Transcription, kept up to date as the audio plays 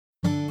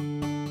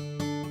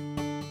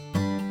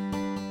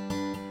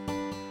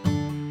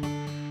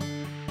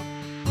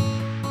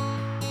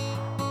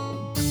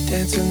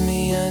Dance with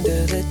me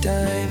under the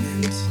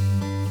diamonds.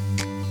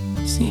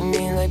 See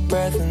me like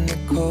breath in the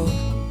cold.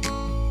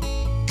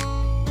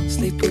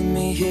 Sleep with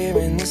me here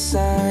in the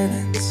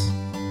silence.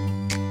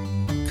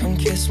 Come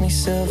kiss me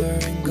silver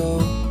and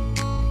gold.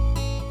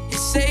 You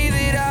say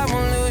that I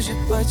won't lose you,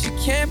 but you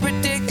can't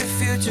predict the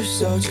future.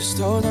 So just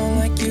hold on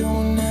like you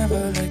will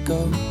never let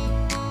go.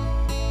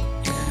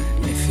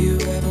 Yeah, if you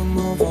ever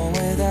move on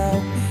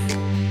without me,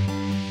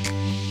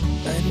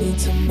 I need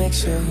to make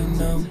sure you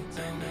know.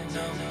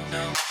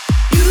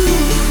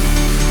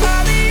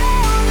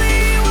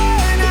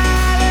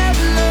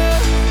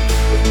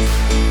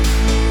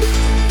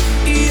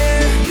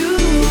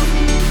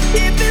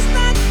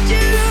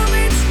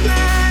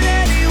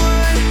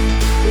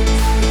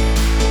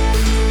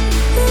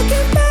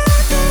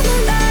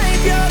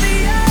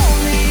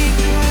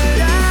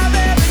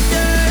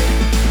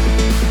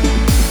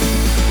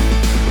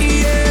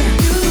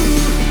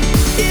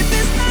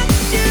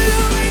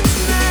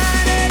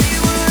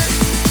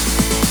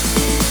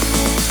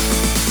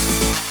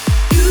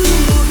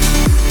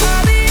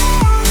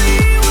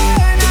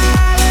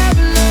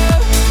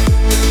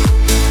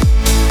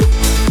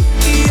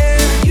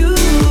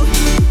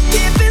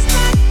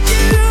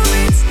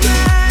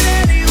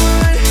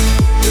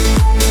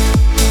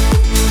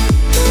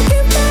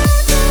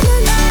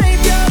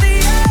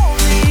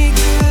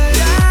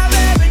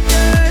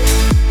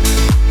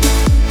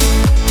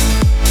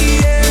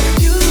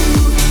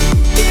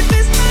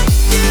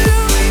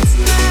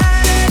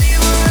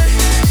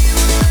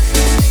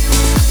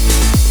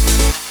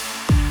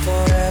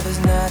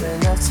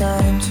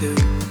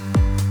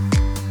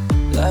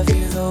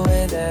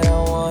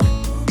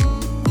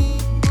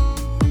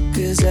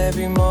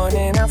 Every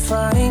morning I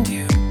find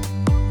you,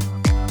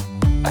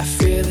 I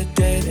fear the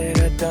day that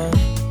I don't.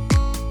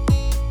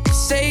 You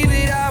say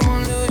that I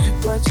won't lose you,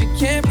 but you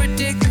can't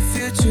predict the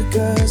future,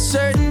 'cause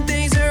certain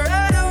things are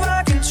out of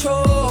our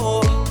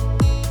control.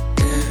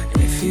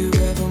 Yeah, if you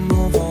ever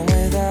move on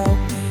without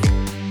me,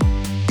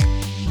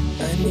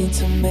 I need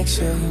to make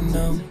sure you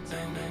know.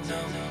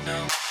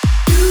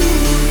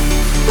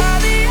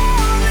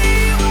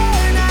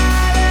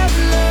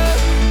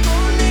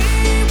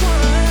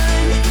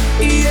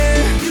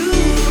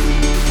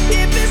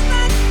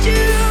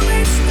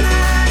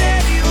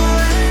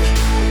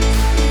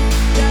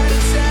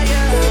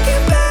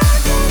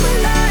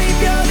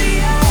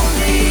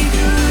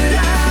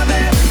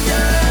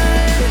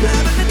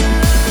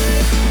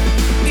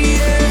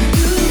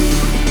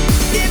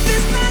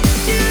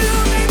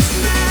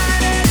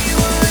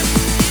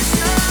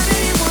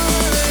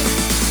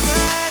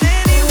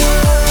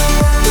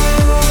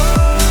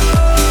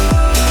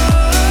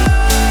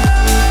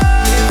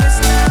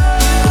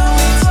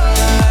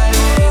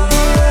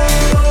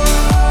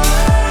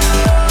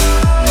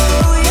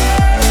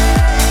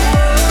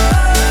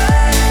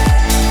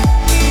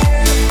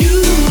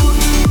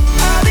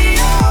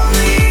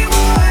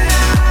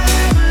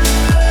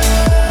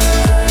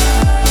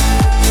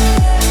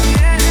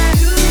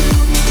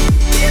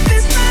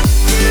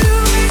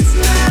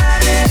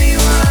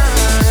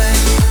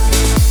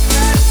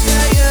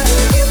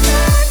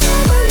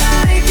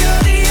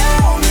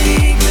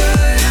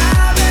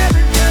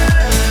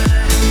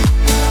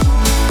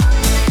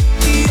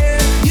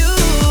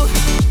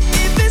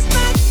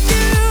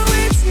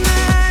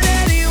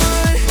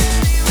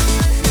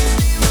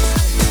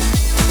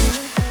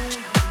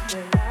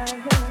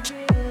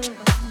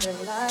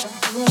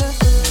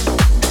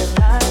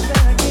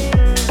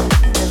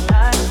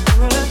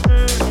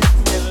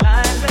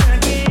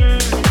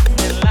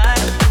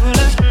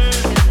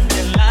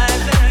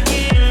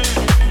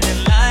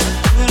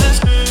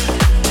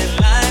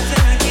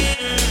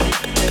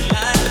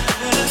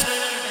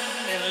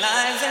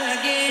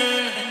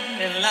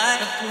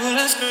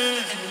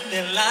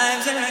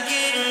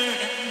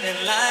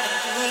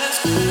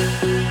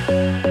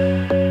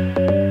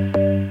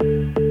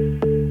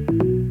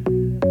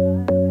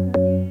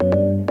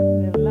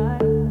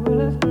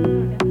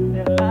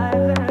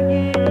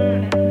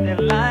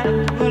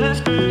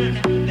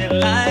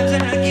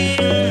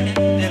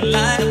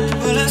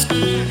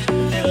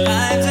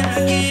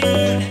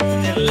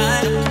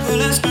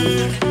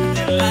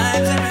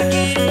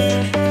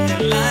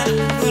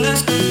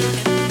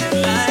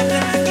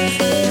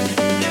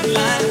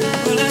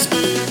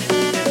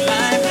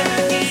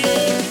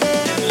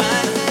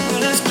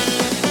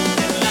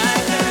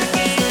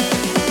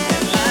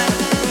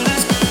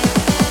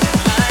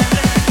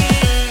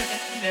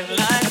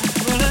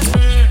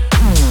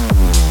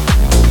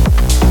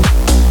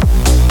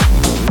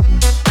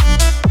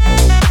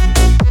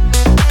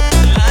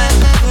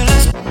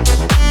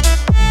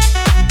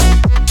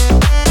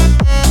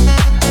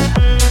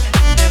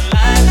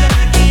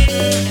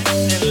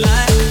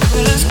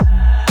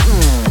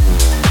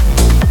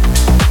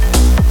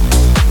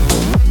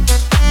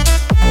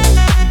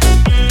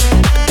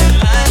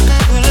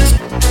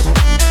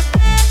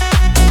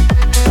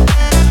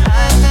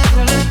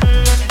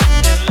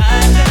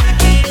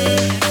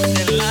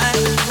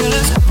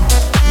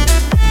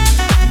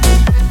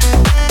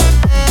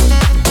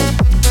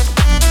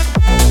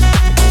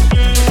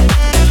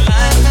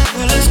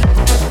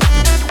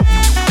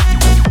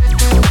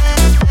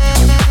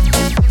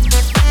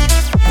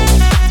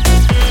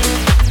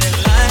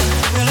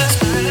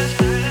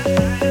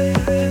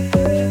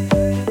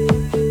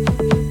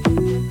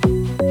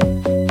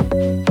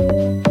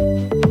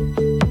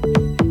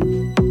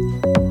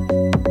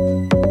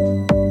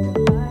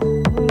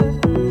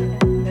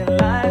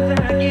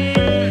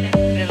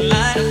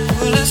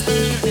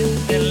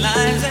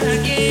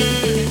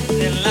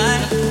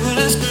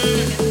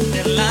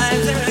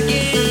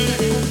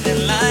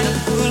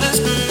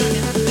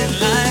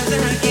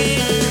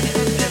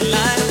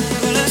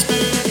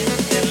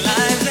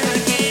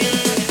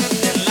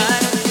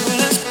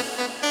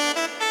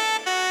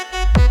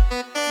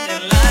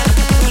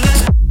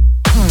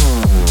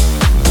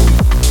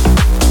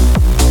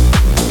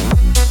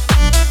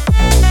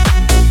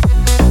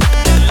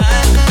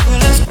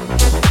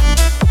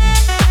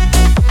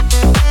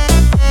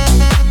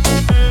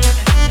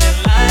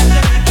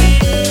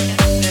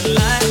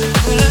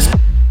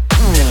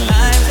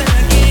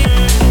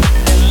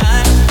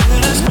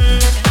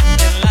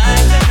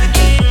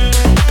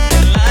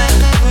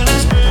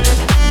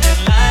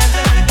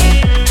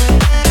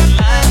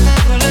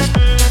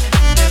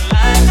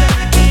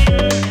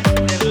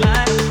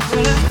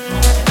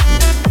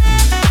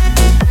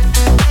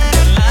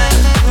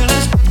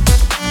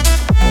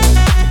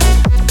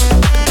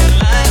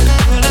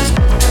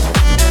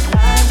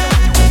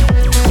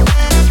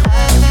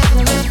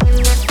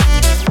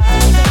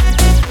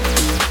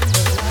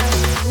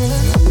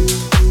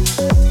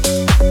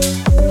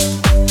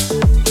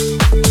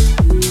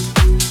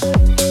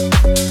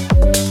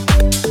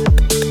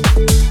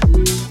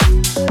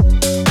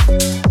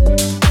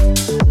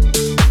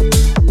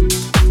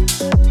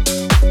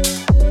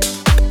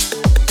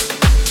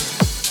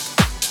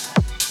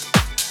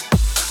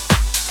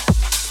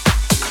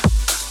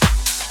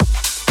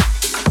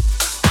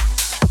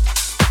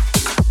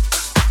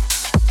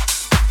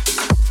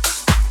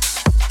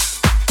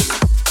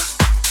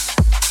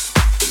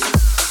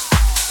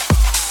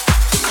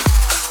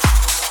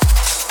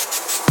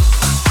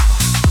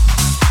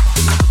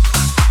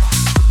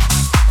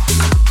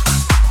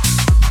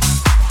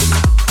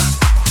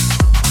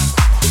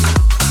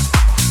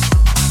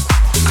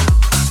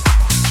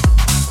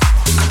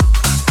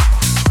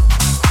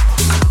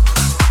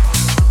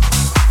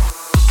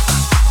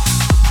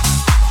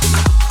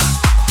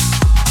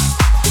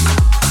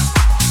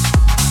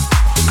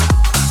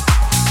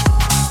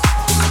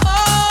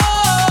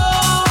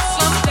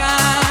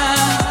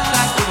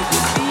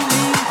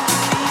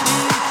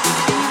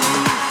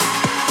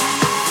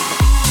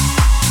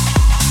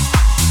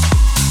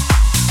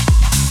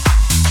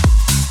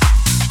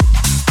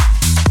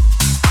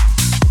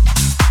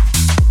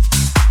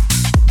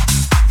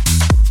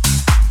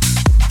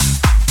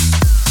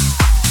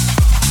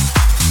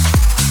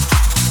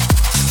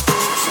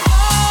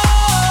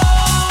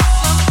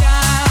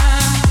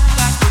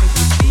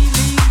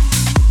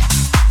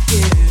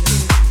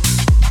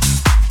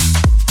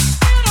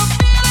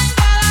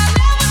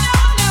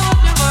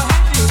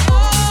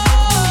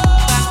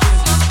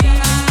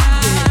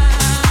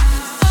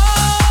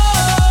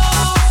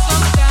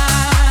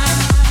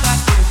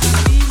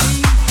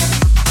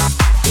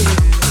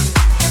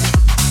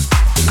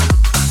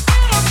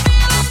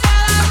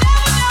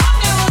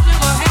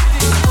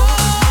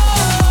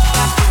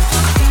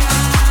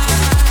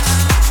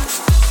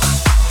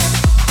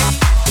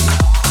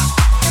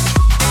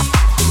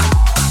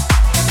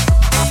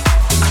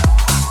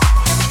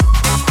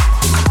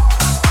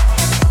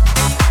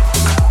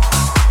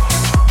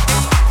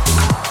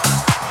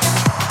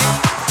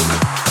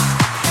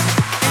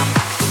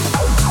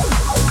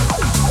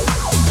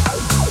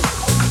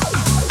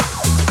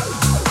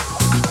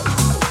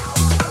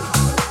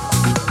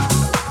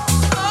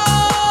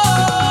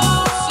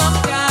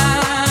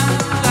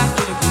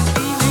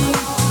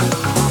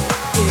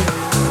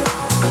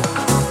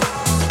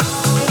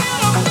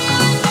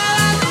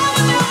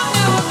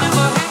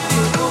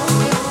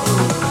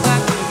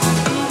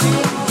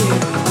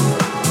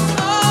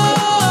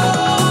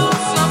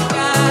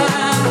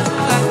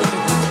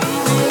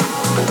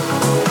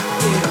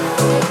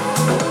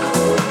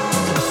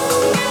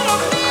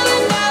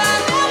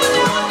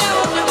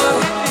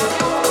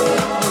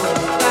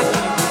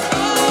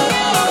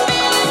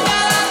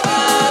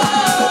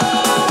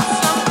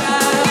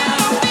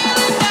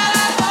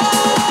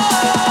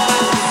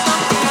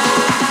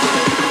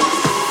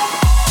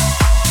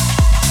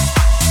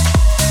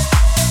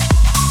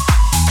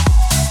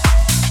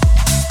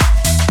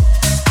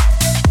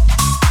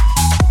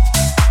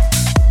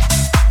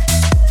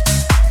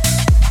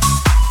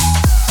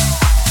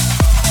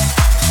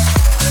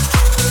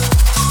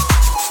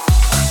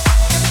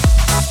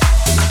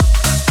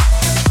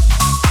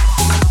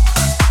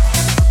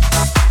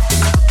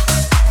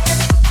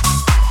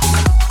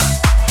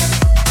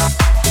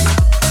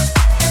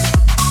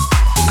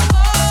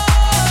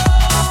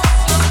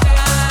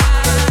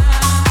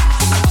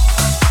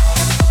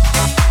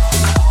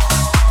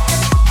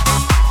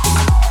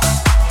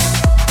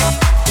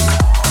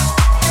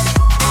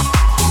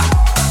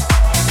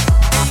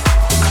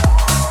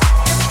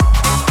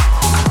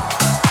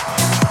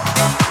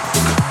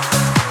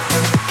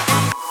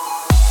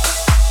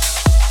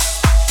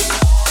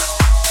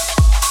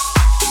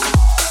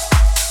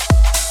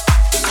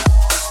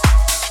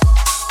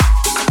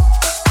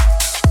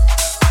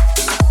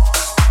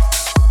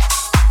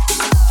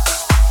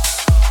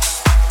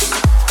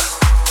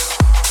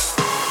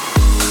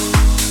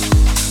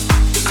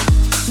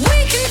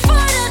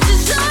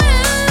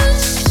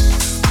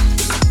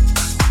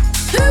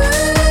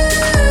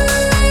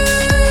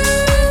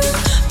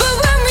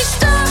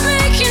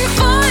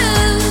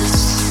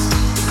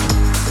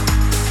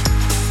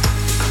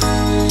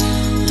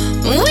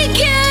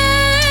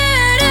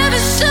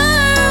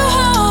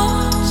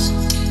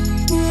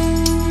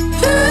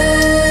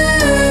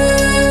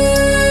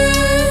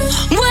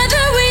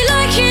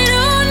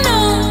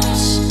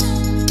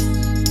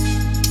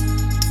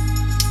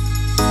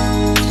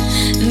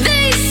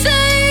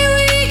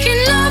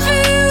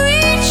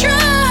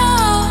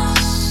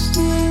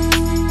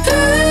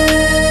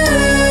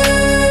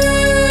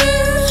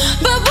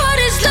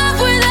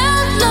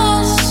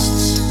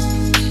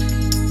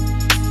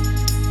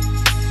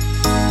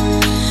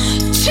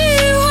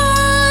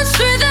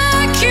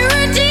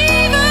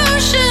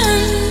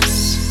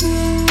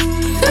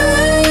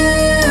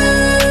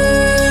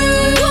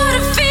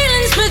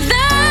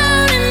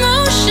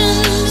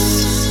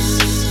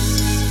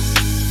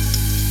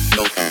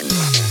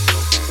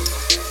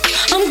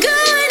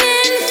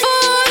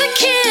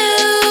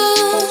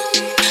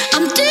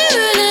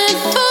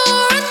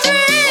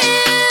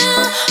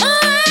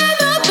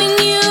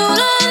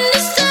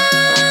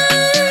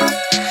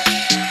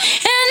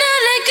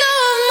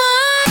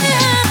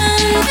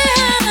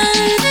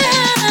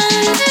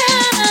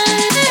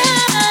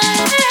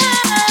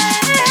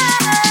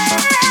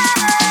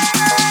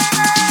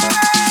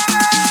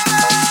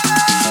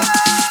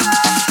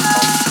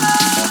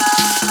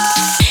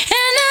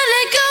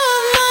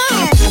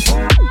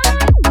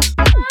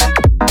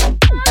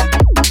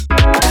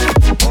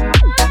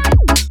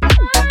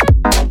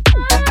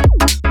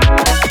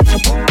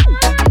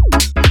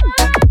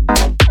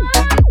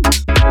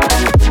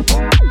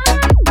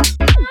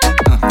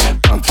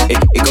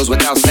 goes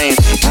without saying.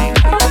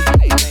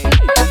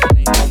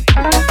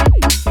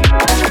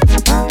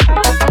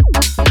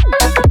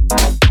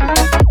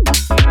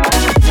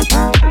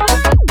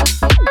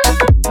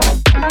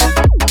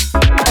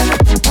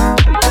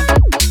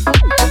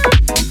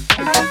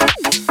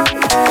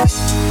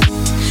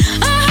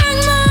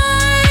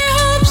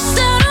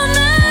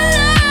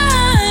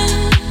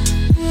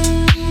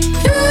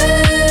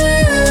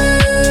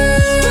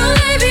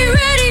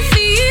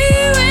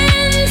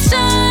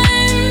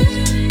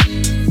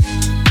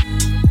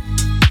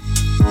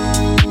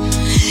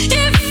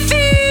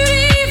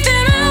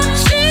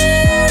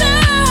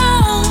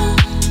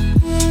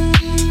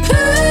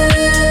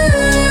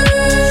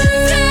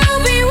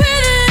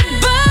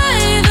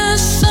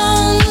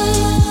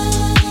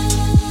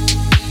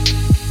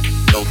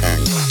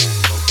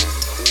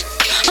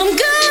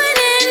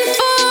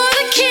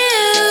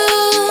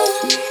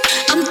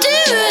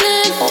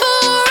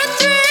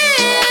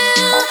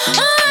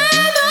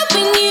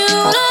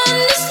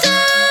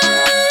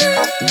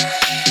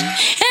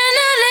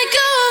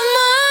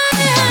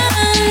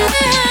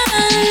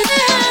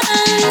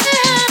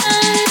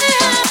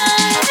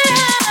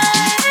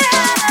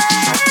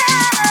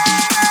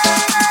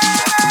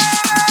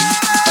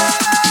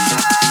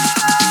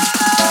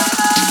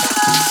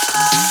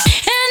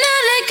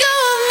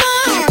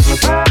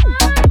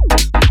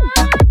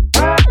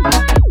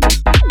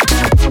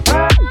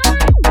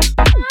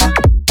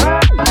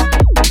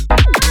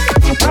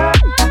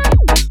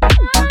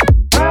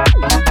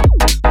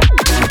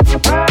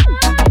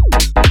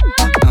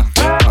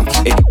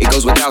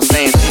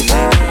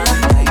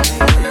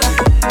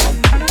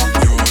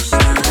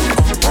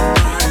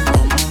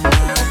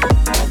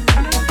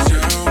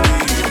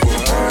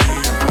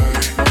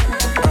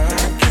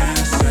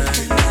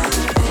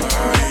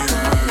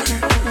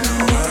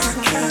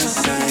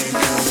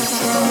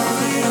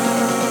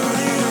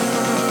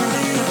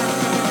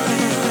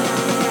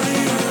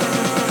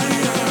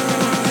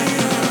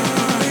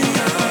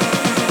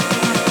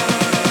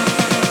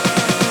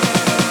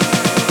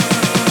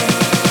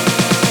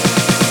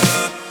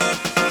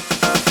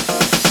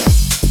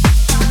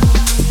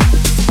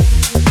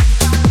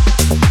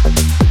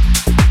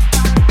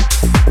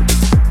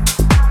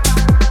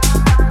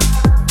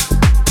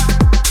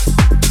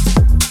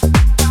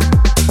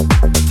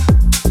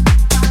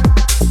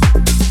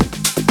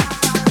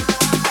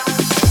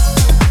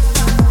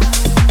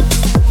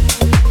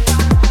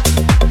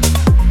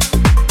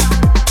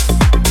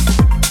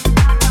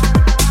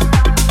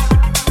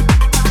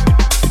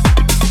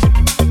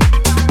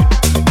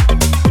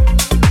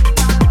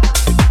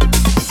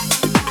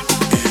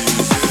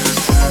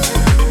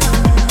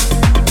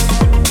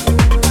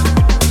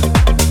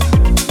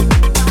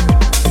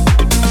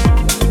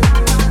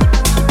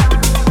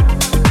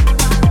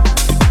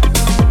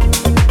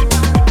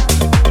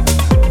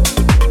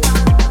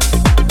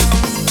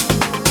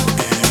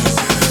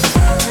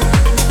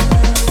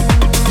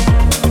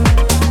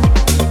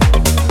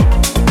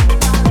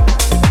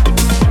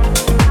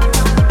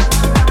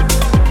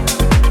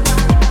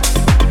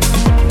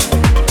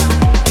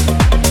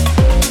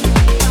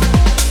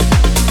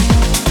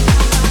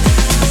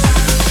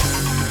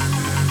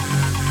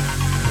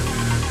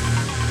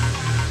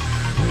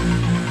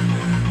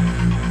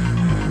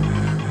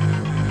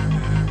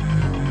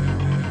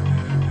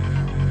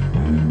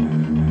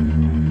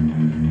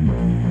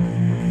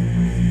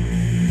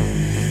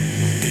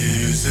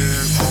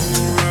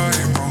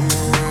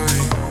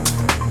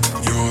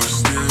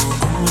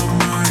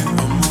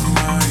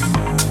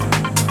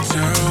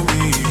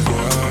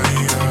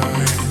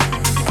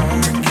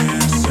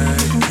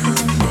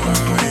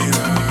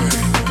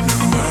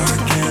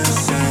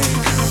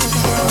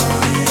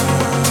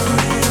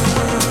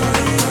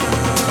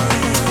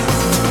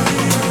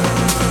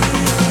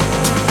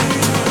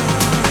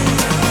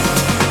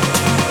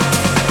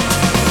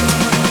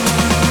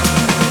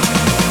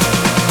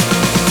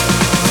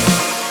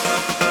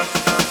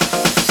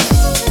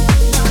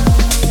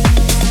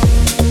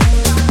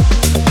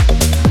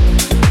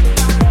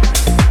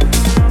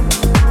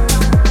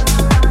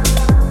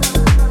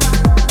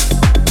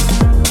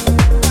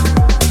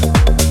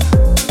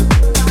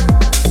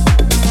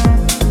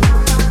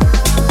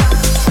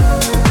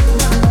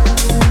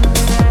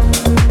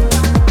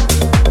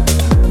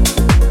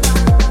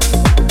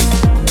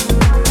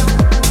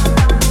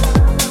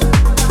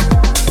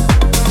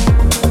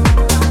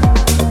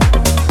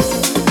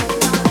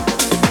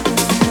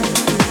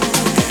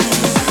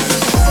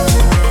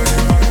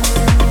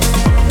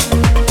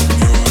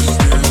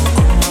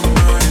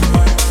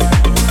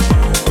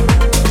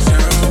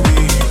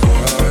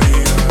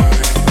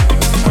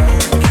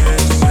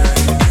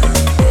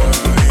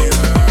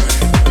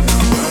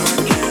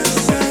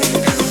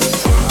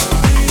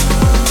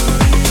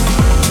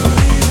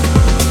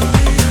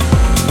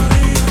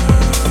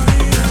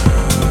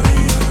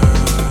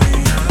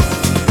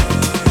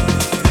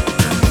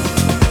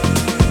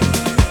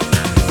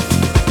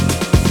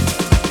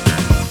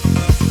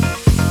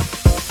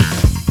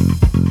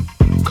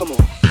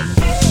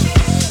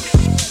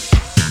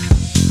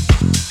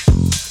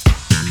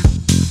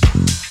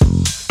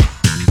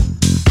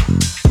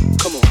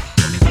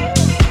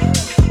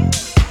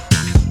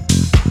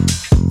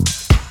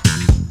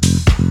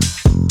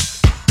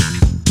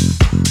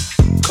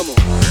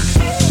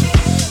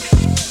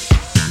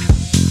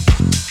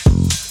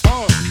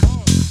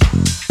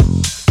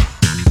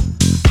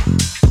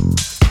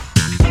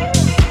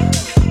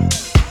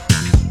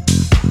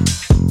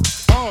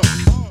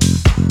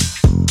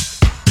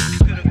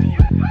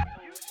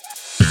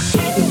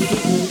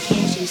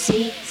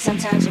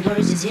 Sometimes your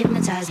words just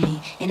hypnotize me,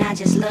 and I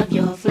just love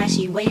your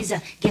flashy ways.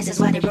 Guess that's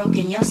why they're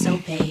broken, you're so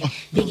paid.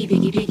 Biggie,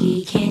 biggie,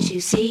 biggie, can't you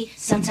see?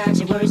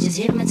 Sometimes your words just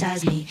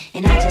hypnotize me,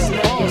 and I just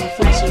love your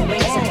flashy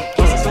ways. Guess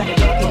that's why they're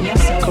broken, you're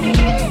so paid.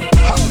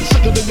 I'm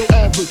sicker than your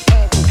average.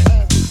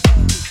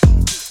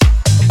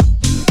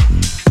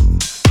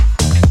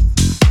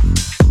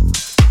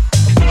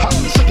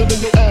 I'm sicker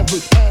than your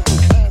average.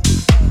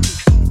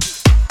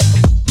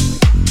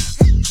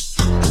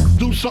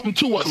 Do something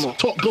to us,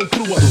 talk, go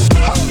through us.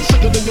 I'm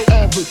sicker than your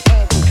average.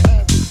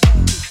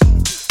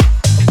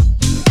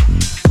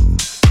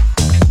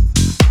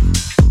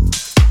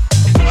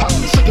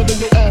 I'm sicker than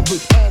your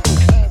average.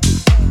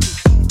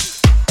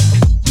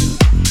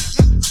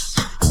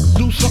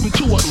 Do something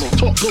to us,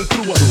 talk, go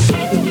through us.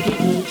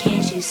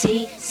 Can't you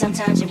see?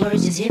 Sometimes your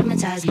words just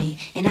hypnotize me,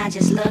 and I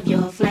just love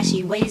your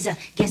flashy ways.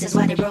 Guess that's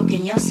why they're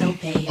broken, you're so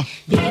paid.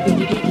 Biggie,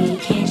 biggie,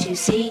 biggie, can't you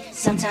see?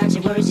 Sometimes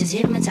your words just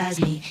hypnotize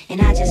me,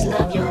 and I just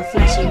love your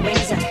flashy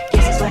ways.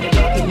 Guess that's why they're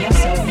broken, you're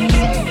so paid.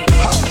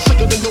 I'm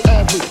sicker than your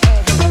average.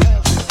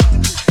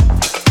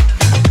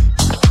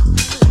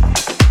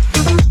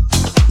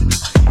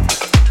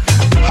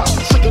 I'm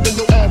sicker than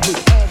your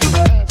average.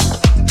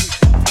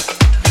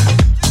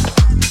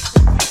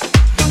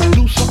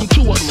 Do something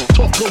to us,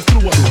 talk, go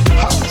through us.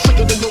 I'm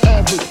sicker than your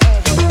average.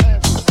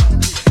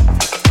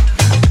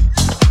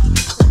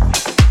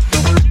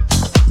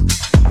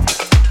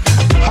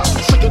 I'm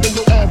sicker than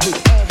your average.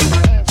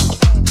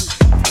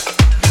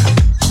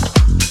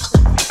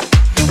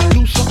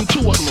 Do something to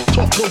us,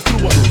 talk, go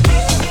through us.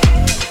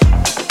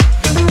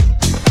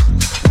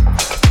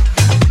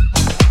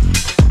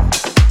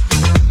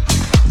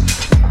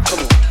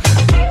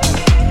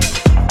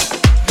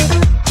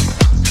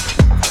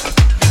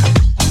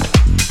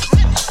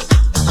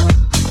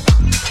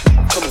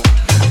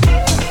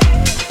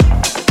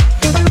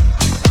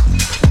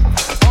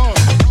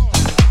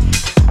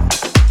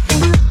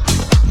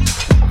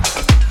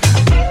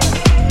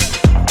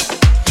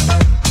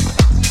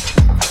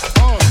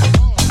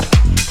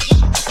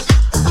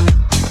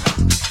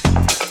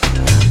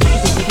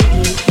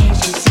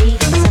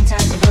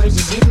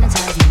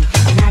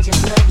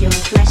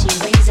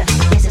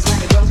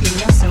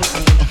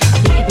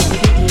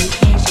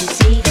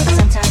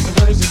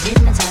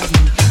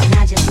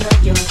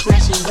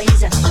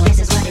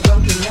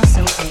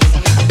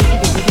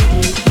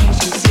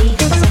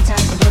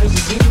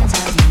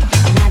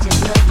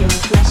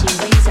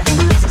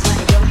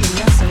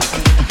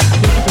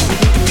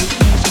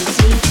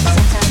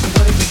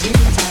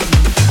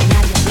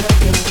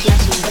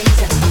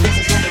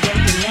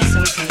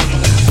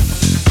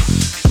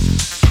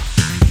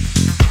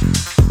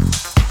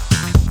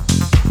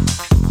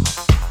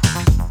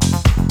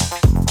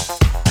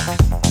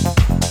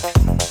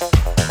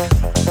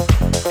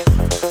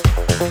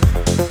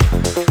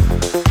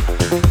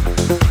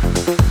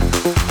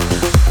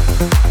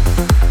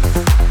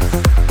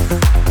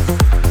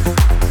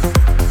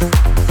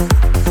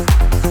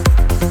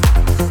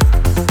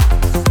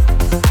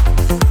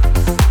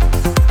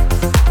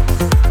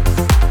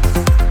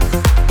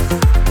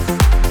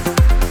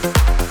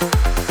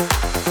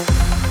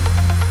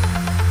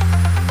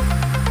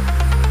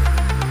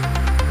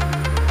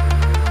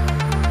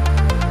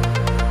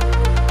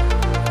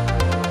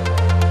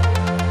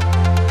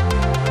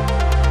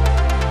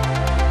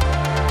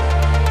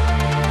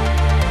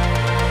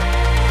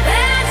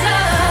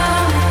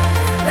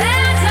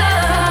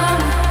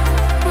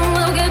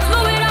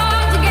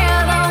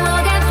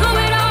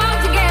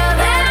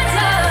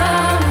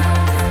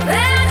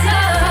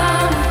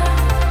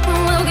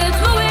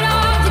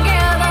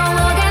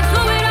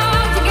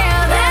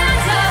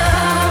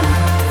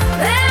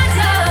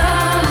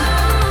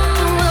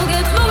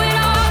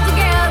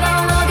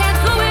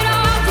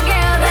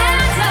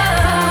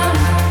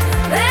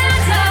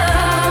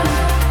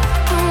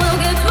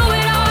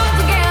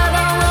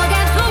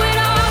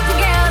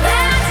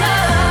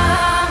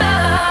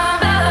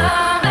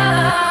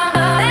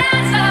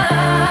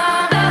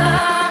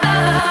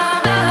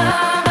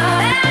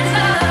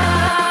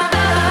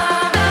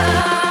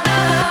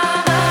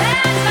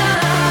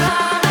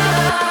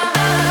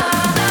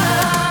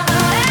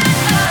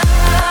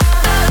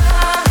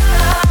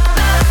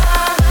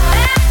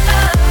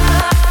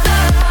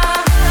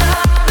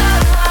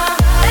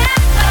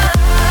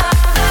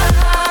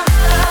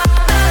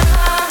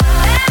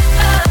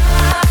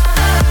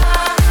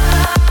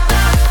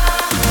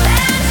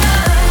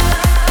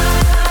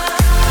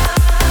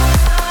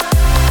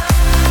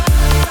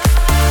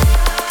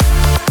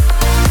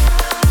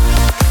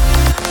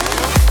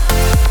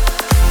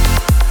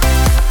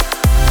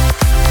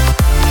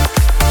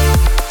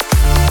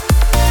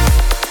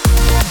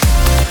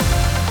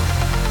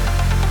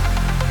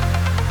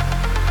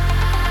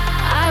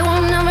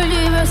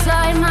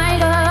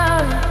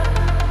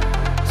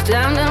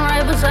 Standing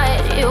right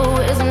beside you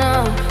is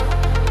enough.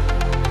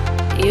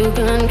 You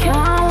can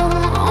count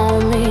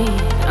on me,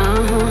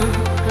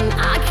 and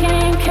I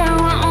can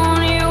count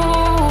on you.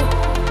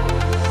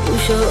 You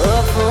show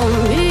up for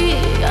me,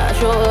 I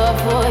show up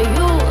for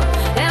you,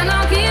 and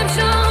I'll keep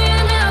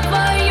showing up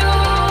for you.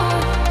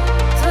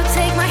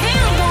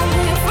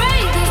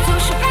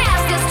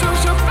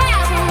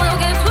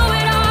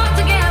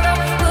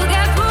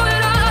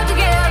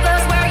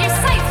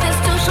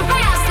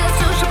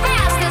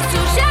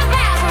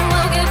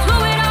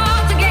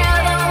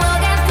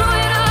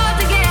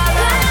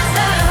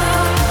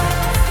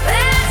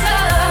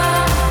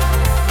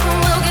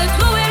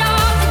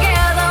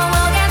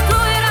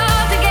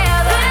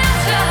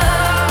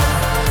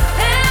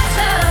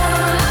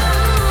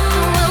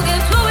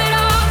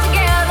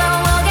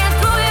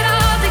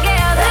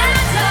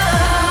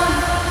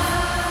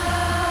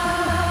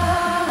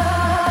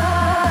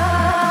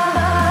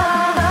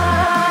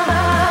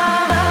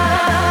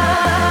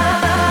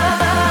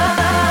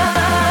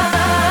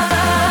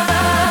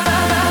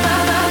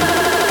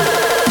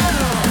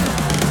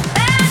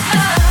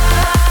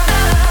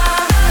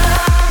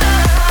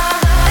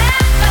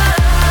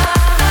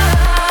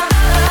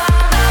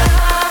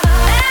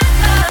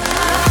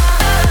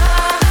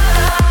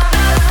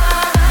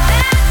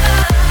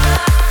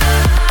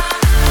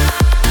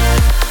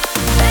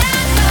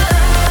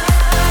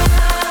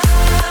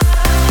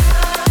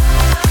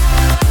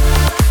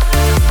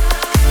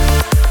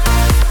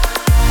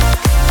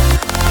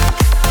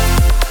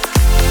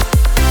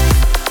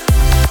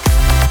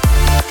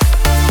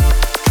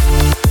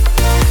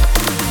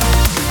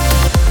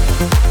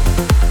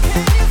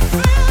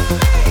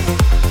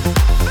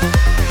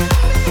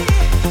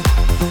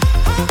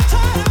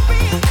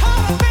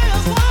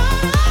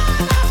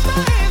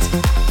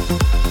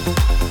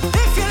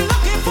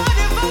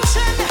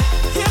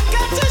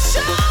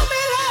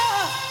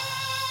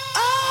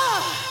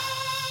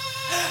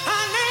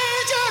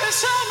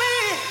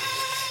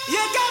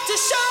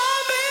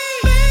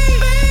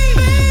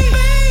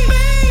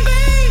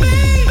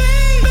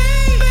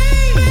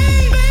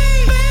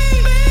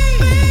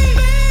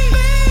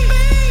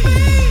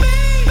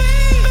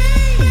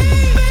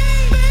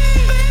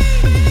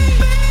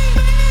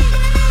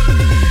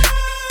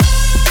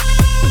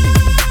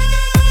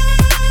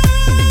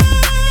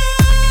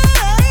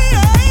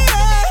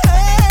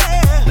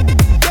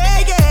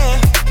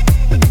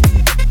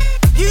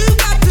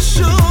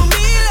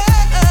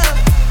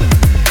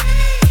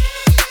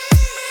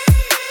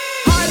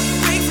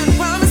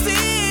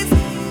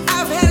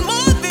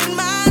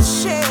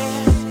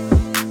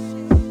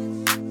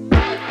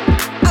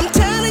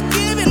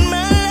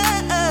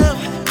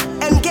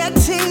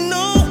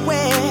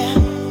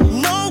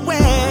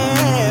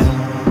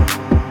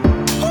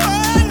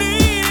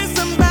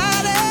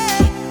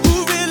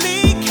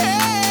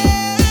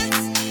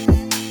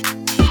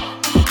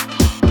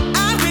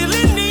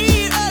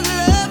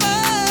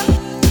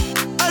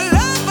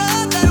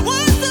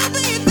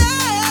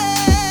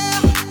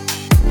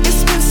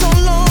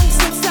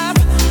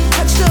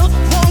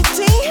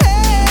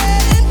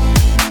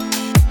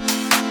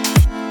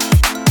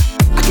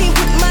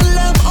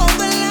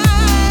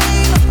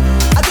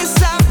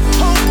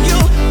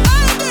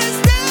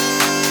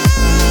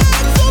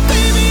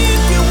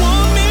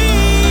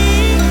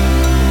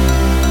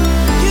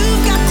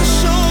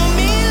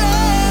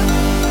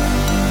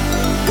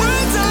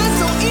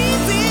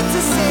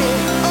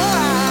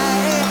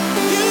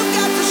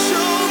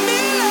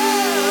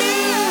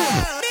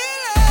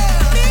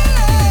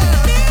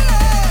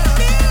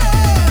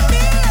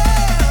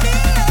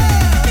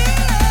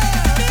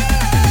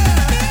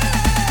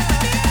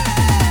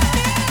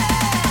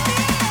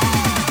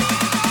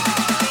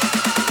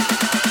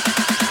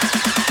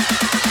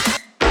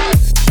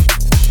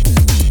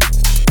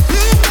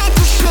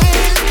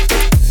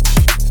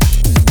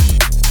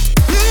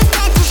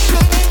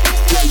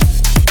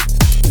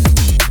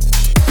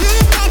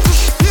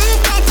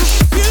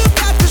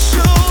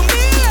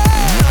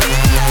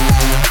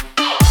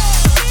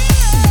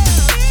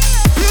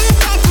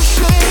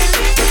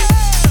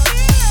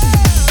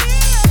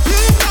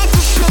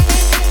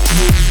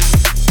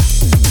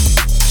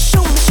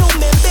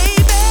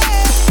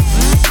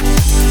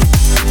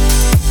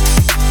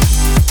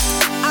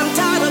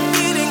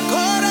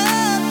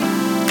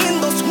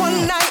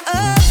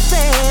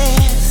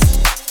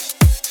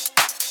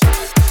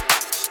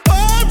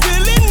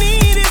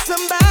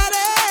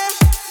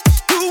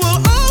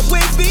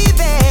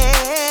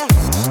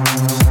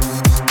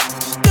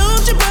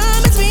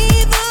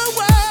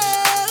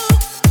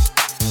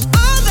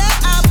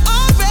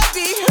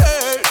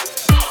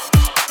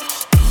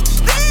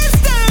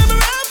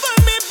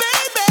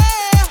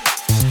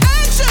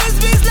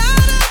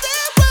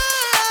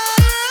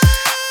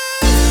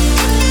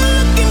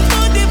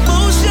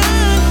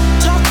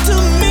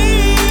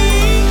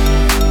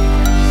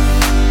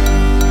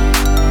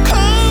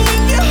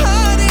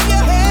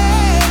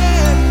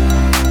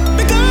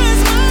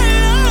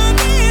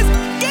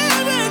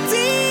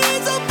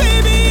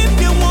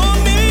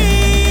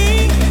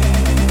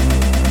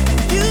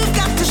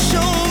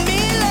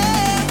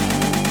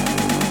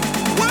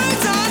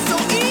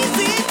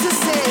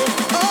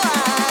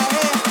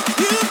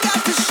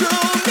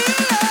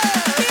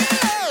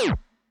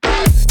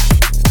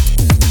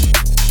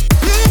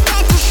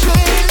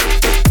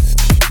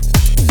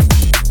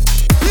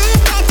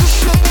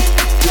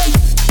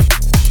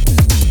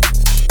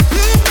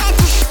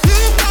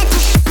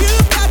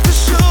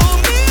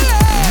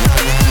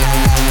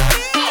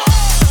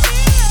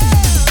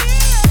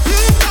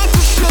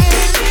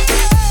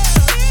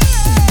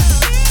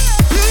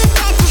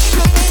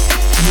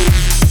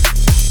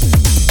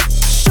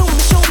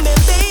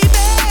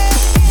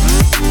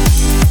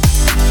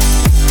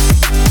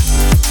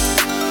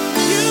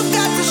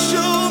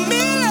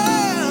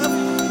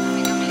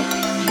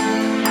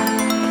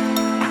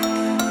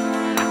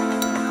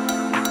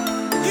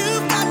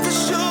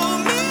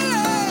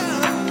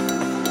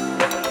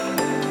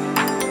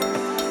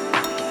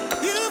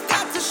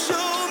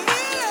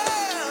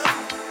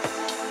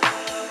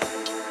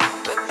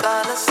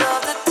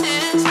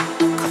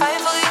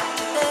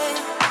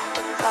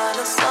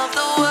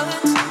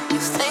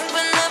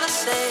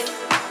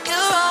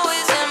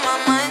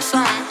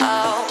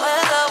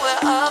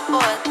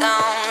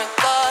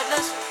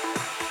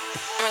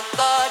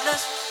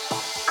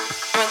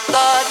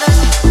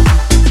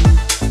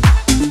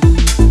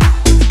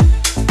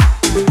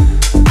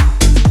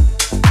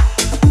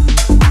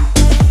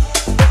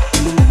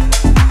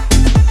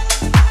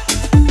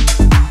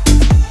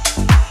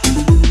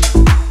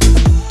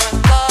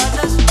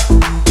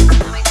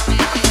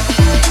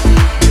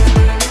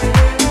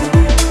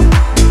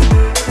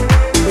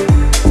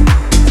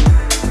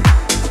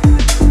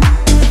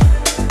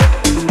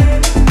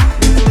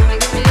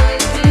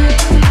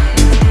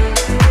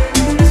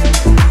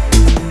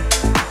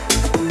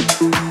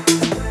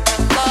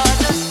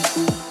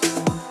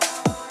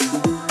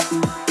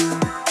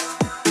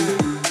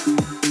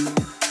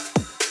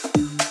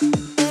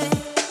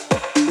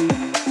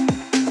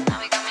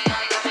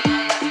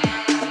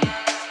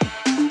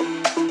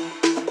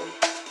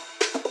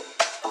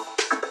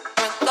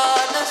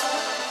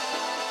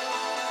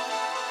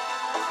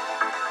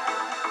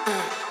 Regardless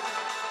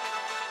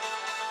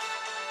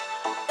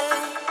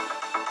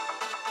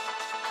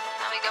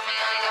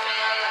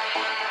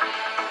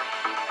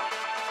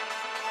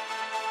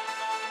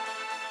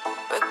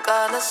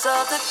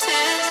of the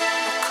tears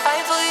I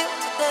cry for you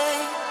today,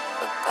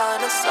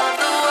 regardless of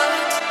the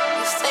words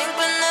you think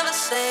but never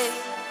say,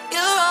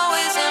 you're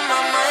always in my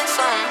mind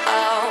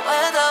somehow,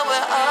 whether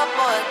we're up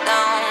or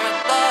down.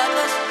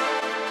 Regardless,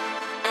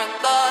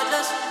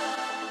 regardless,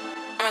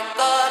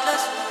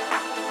 regardless,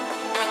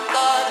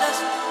 regardless,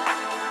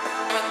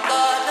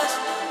 regardless,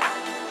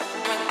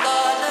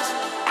 regardless,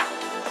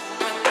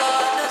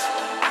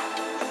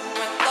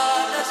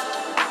 regardless,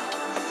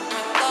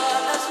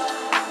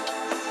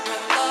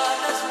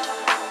 regardless, regardless.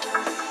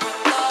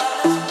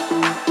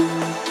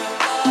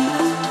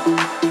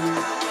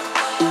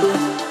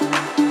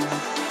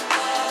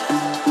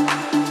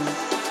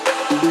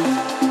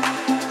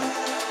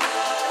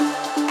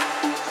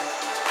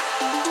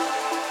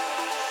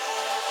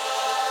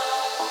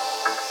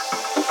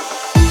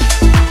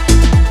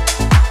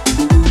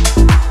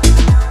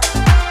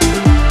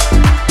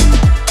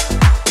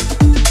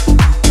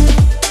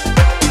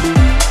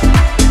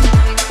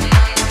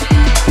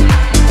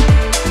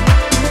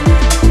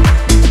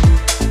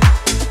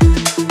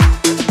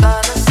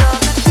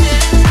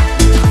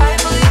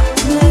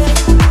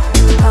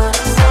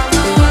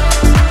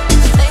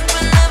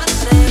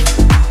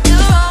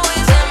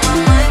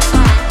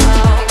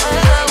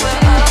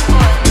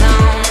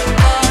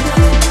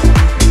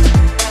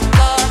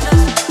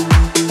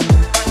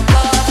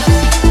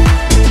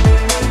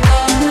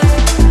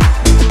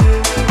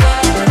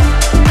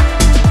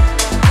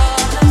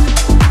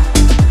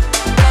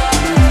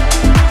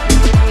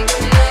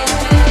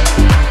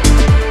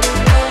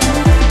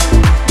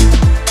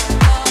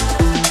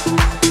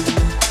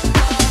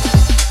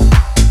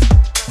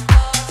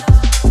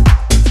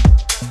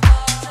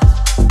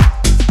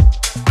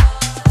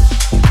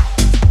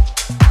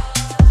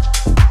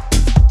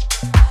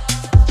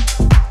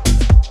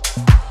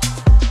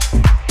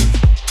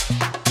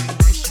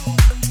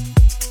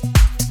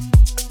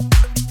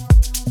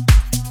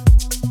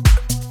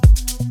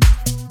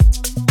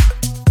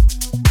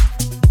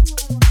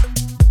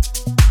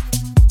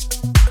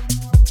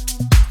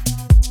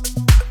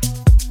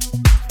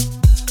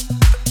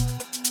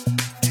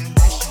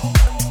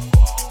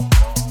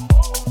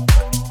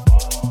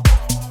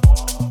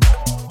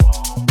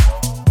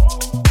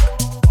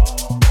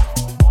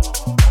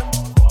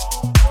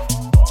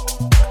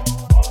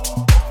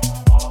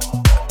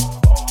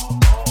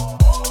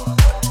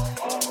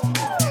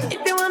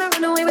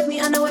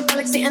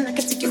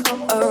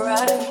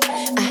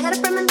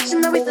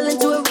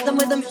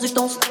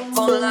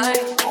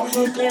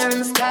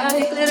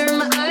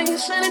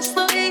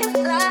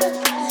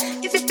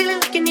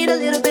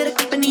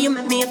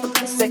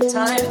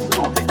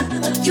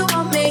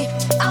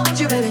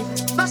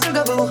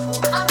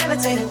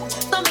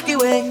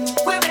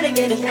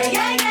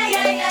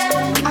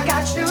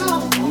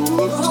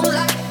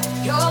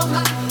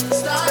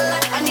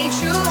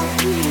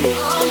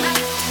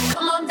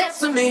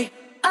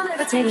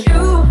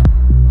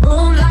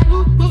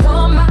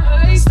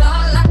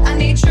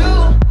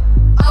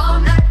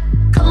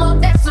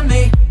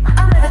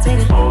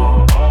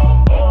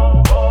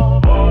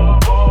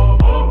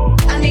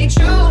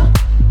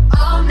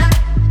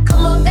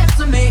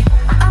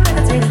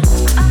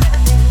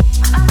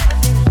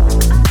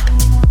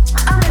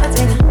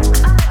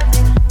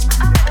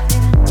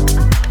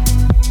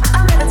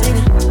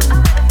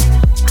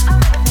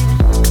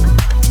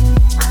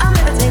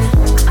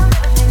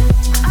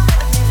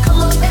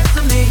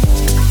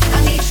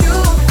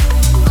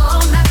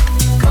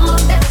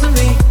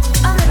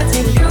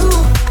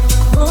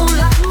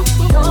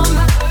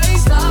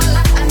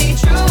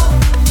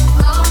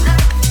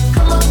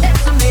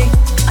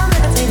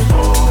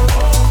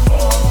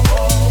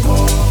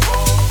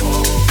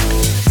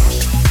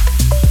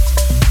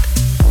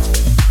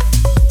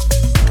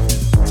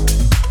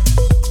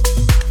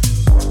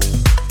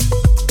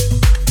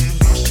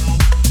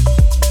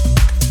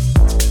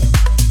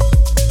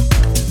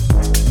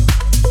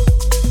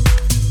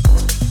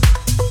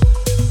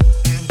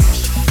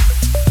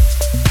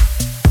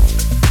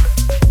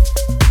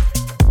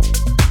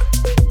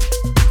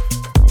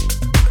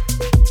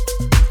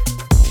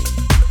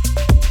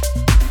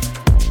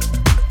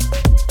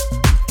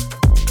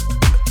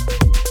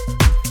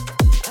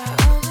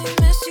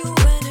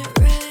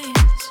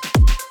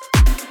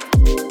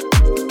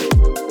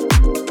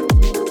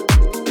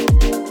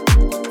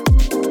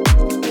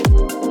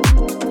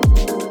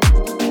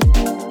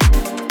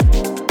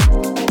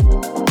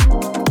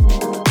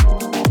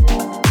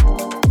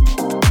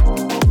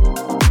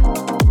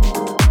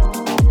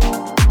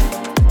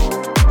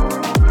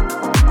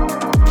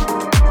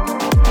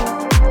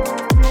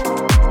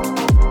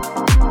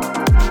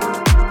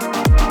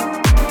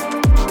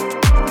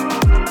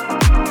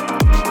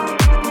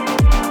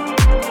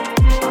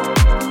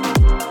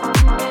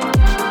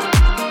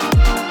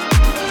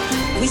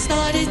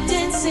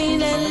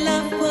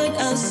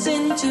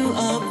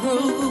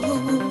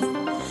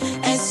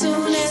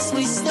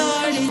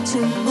 to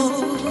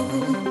move.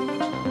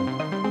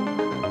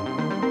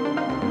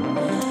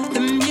 The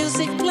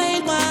music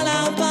played while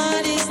our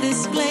bodies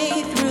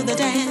displayed through the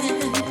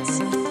dance.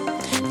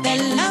 That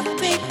love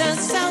picked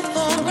us out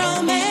for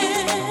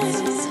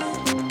romance.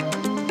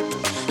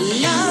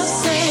 Love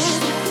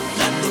said,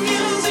 let the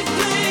music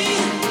play.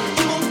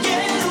 You won't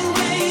get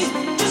away.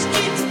 Just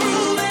keep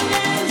grooving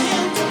and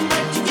he'll come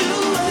back to you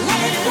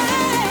again.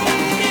 Let the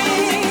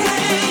music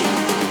play.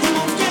 You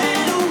won't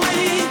get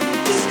away.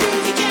 This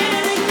groove you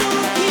can't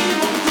ignore. He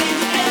won't leave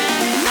you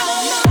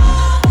anymore.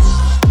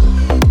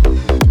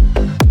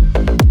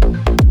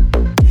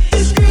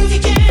 This groove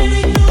you can't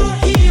ignore.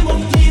 He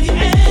won't leave you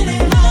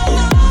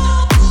anymore.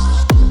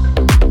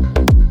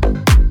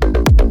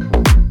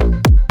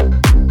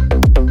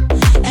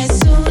 As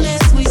soon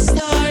as we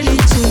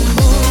started to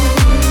move,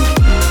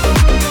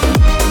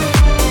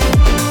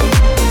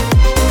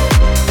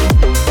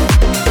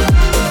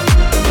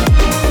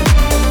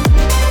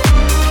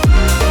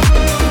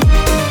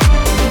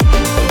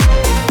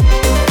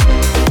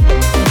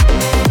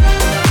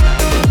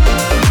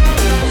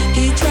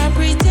 he tried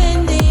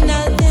pretending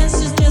our dance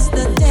was just a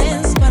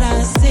dance, but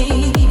I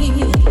see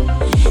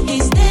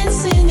he's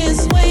dancing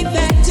his way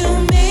back to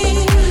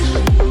me.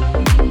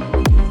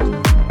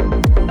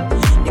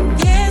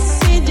 Yes,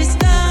 he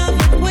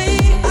discovered we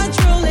are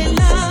truly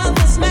love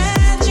was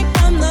magic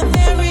from the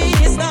very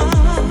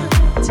start.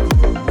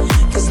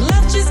 'Cause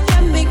love just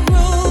kept me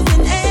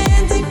grooving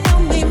and he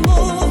felt me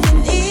moving,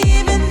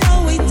 even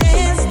though we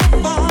danced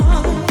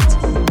apart.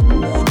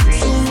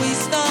 So we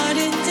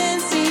started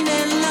dancing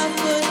and love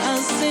put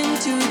us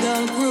into the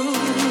groove.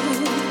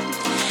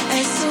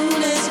 As soon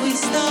as we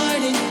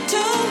started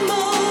to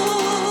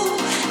move,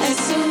 as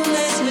soon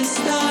as we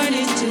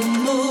started to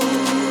move,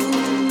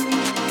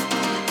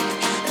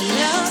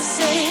 love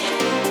said,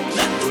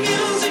 let the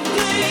music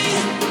play.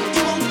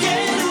 You won't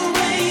get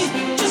away.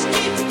 Just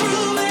keep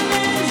grooving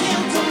and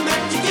he'll come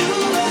back to you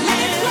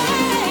again. Let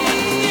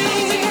the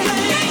music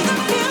play.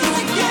 You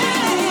won't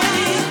get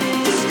away.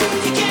 This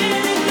groove you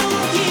can't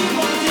ignore. He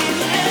won't leave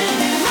you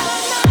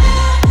anymore.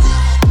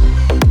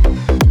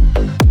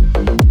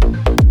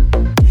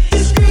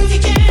 This groove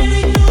you can't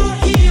ignore.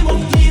 He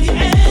won't leave you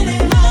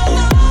anymore.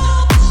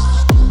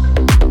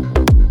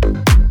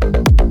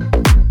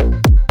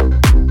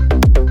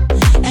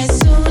 As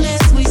soon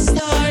as we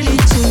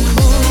started to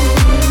move,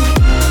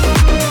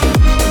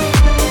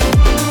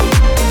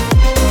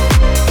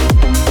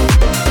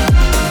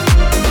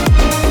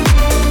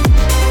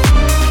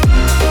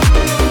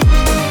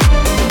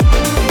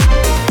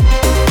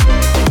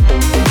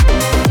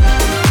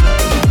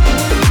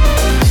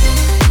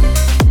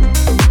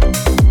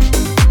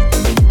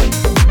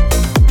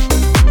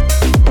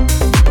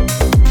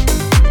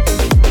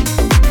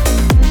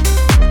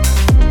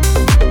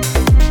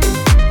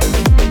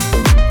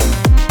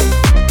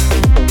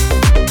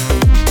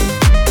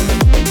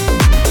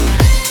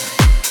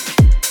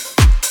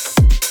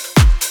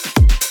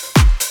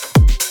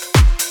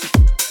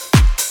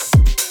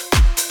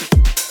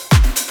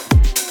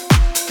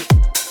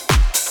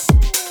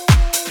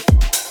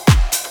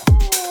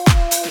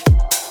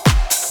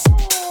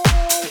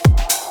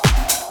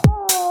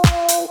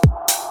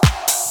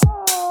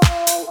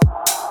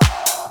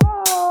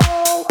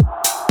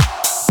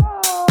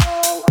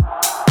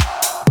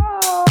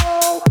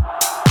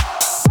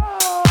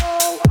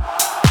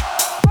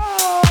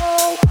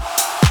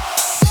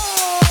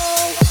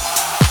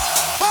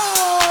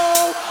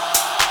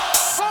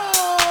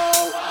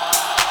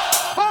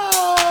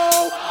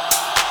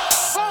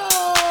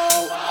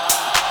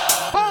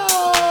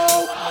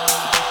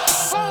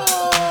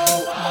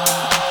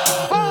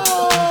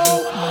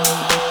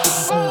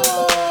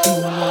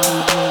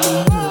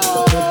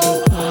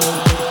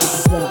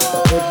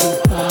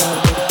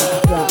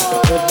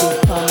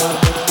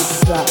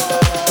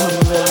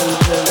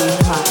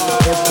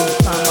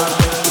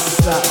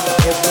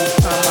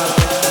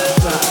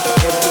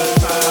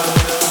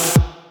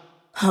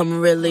 I'm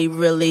really,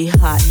 really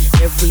hot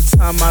every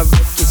time my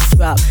records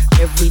drop.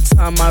 Every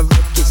time my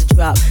records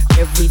drop.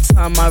 Every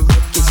time my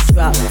records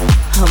drop.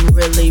 I'm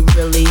really,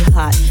 really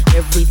hot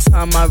every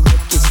time my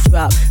records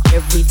drop.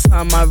 Every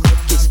time my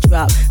records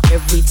drop.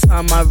 Every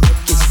time my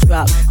records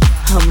drop.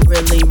 I'm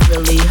really,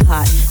 really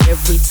hot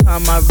every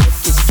time my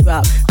records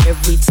drop.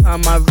 Every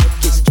time my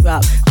records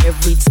drop.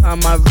 Every time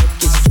my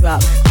records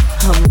drop.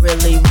 I'm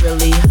really,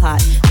 really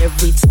hot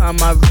every time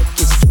my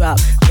records drop.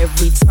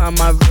 Every time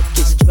my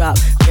records drop.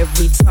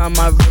 Every time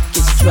my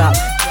records drop.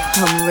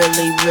 I'm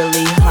really,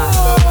 really hot.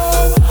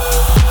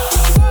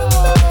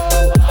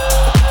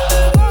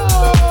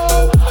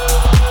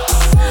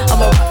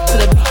 I'ma rock to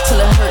the beat till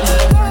it hurts.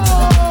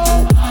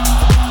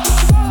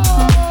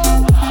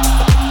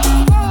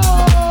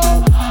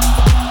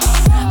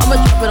 I'ma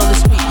drop it on the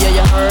street, yeah,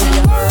 you heard.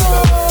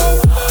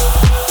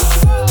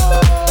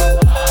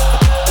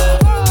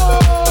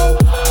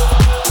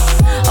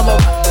 I'ma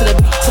rock to the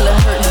beat till it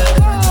hurts.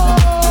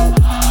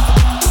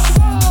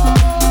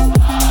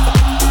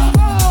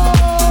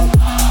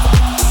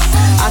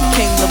 I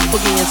came to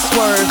boogie and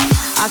swerve.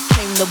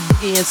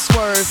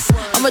 swerve.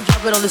 I'ma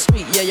drop it on the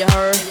street, yeah, you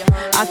heard.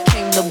 I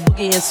came to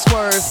boogie and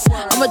swerve.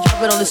 I'ma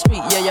drop it on the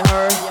street, yeah, you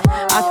heard.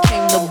 I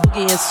came to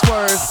boogie and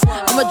swerve.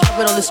 I'ma drop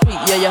it on the street,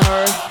 yeah, you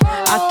heard.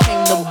 I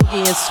came to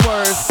boogie and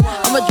swerve.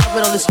 I'ma drop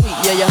it on the street,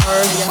 yeah, you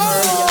heard.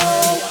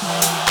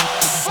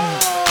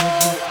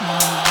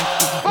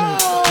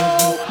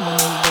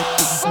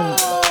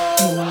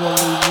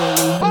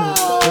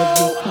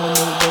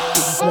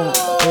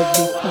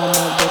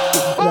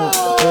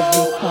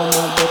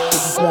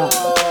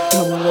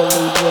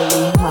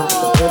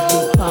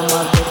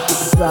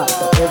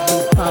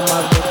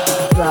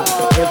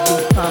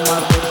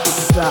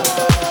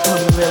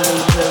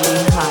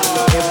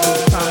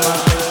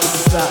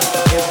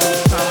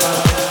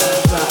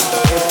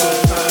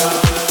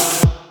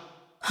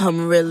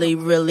 I'm really,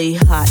 really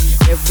hot.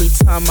 Every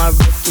time my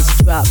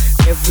records drop,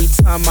 every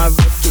time my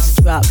records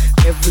drop,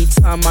 every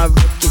time my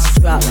records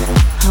drop.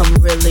 I'm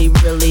really,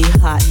 really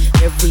hot.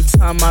 Every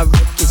time my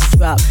records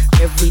drop,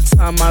 every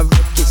time my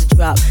records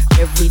drop,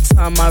 every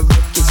time my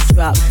records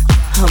drop.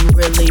 I'm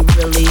really,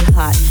 really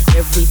hot.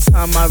 Every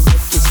time my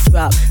records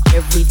drop,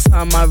 every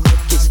time my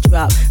records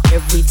drop,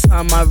 every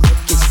time my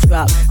records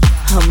drop.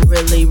 I'm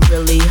really,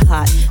 really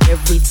hot.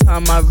 Every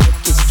time my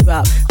records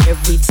drop,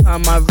 every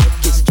time my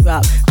records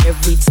drop,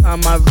 every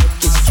time my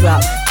records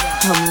drop.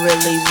 I'm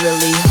really,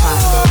 really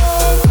hot.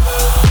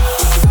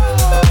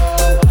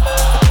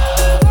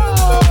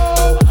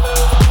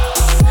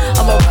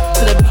 I'ma rock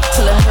to the beat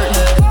till it hurt.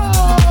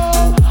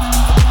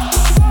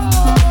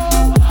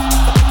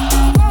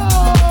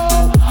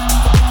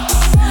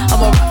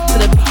 I'ma rock to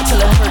the beat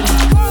till it hurt.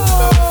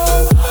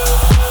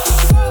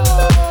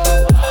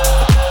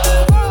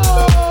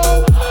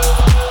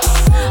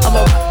 I'ma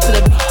rock to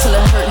the beat till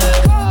it hurt.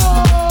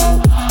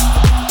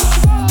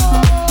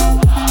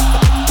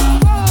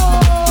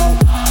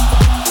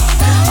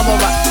 I'ma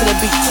rock to the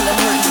beat till it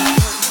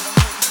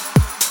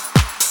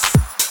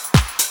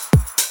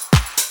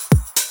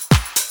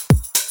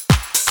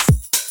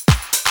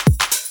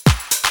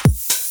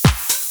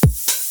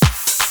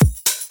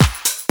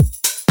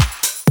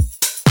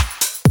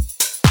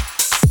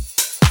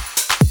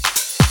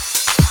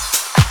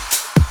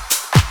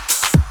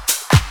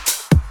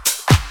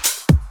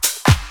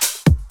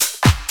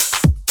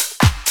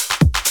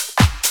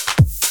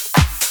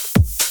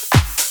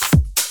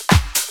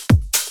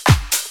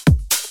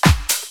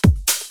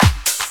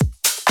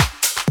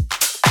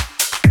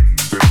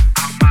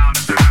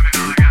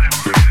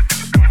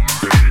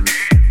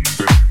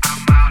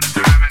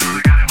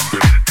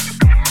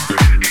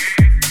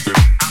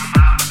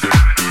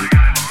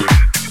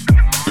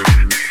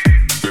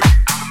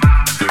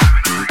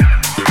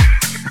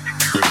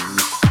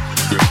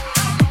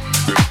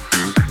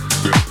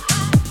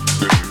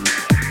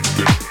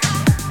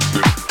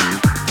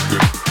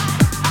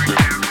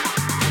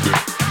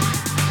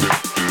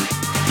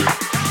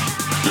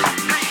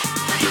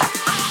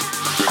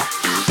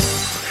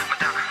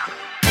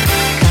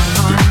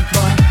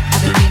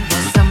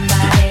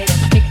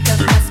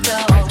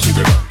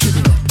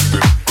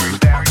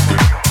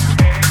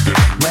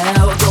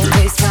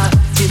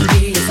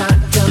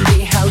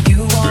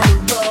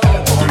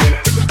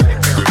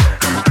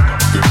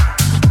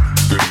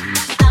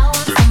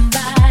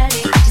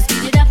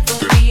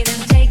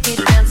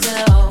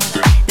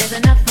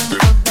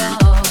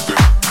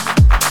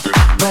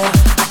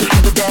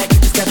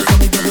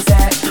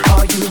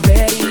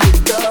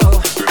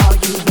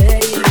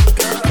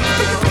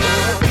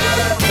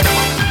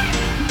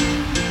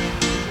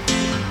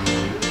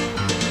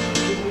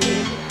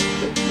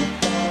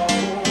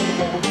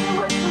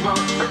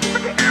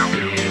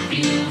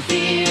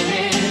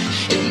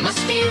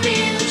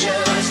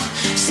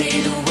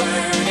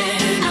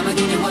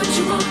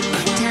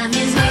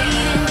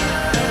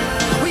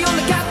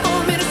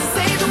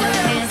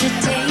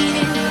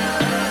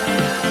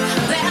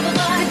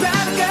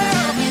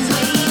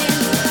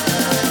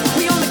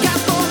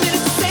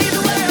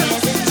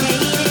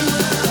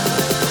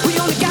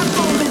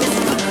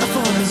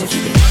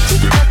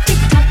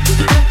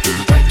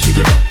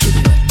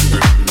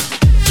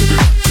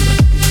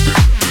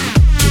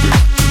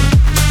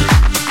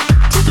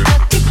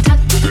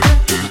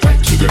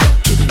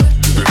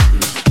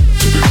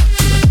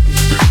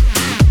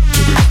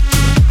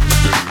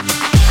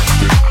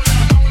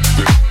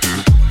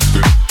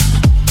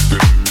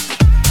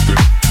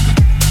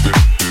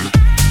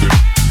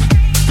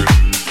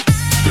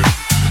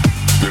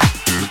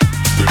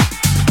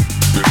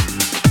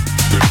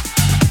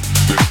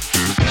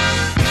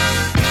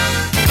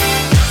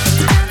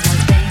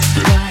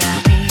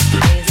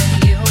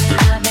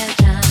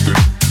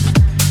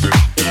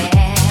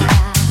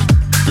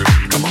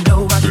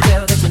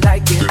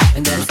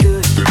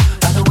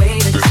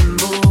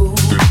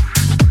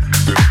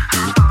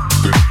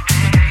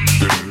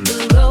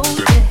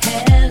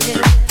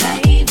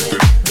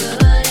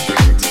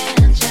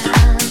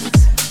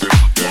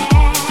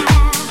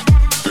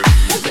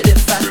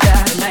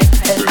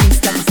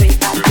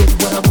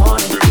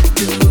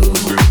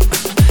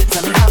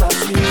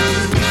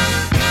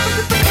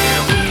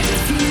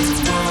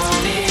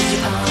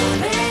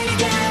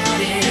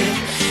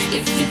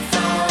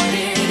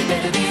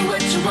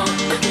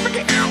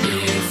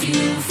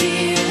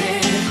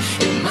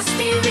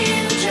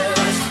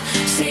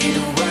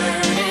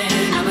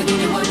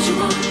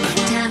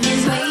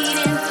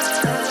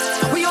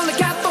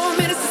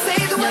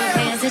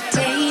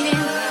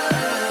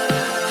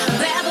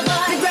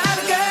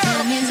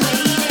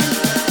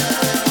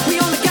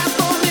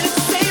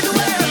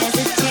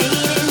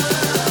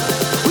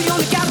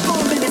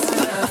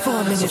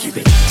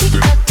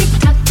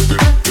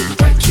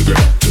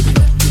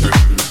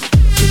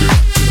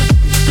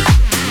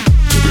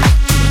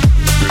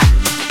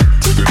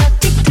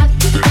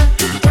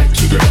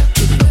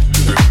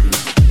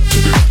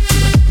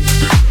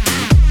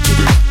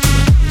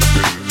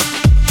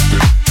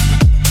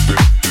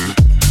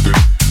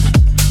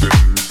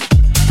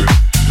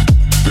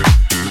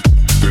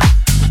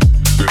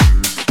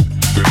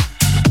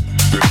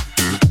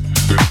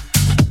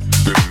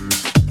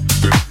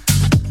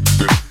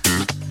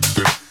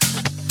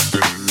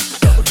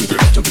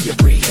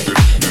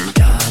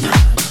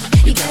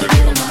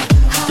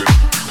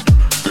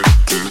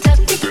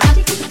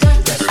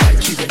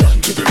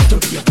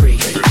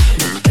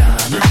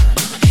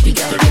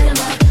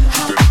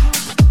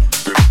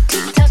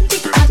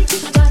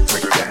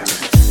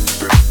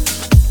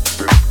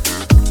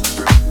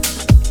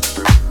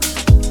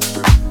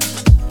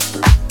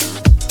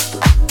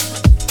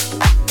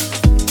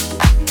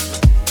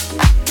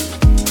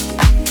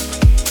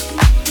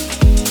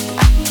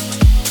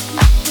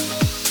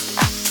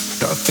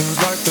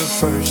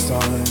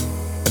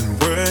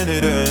when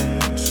it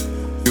ends,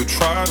 you'll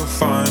try to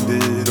find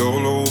it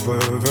all over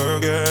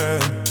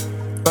again.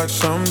 Like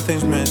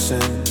something's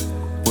missing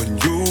when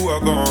you are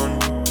gone.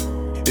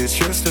 It's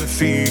just a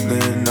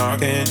feeling I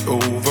can't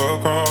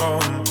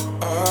overcome.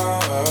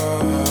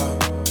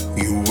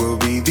 You will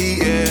be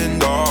the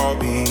end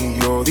of me.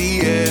 You're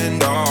the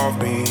end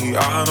of me.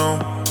 I know,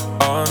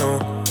 I know,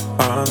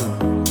 I know.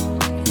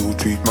 You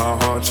treat my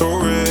heart so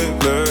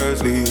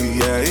recklessly.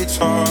 Yeah, it's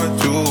hard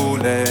to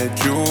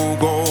let you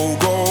go,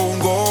 go,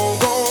 go,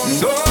 go.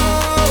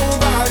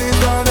 Nobody's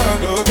gonna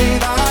love me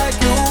like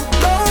you.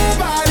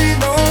 Nobody's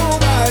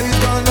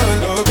gonna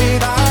love me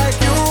like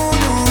you.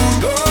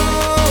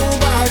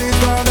 Nobody's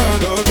gonna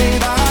love me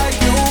like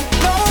you.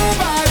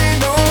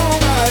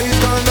 Nobody's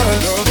gonna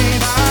love me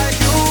like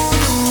you.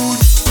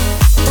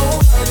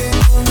 Nobody,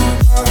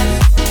 nobody.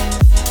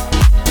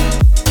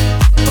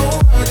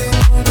 Nobody,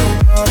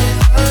 nobody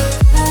like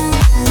you.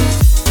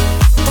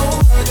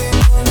 Nobody,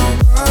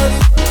 nobody.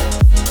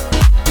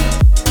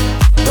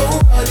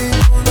 Nobody,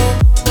 nobody.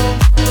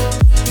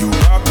 You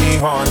got me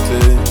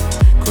haunted,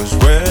 'cause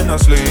when I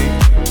sleep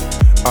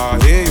I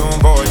hear your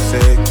voice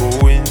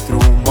echoing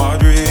through my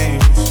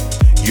dreams.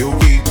 You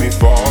keep me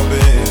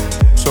falling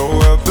so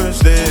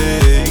helplessly.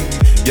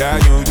 Yeah,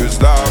 you just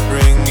love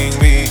bringing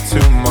me to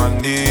my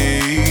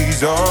knees.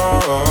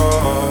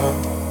 Oh,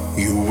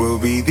 you will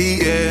be the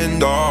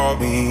end of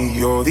me.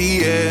 You're the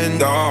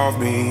end of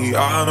me.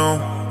 I know,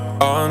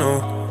 I know,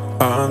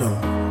 I know.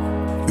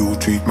 You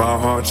treat my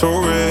heart so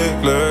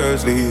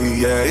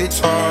recklessly. Yeah, it's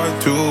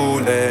hard to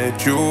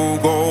let you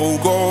go,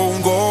 go,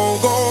 go,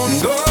 go.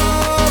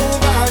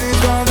 Nobody's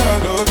gonna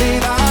love me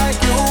like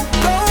you.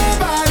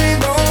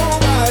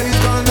 Nobody's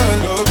gonna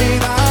love me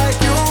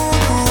like you.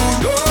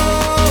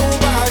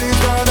 Nobody's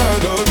gonna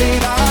love me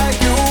like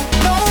you.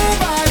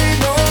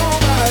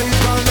 Nobody's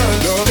gonna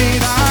love me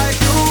like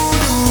you.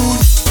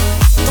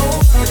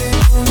 Nobody,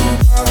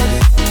 nobody.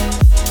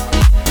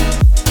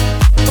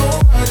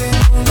 Nobody,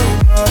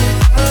 nobody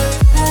like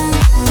you.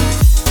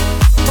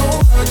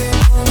 Nobody,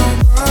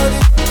 nobody.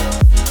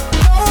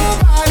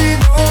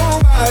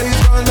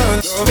 Nobody's gonna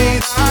love me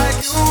like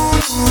you.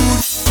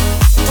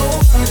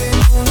 Nobody,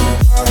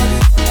 nobody.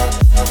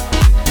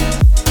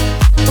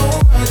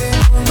 Nobody,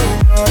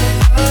 nobody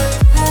like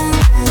you.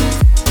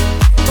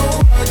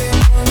 Nobody,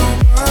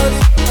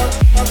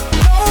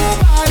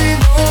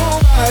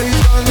 nobody.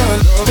 Nobody's gonna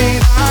love me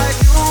like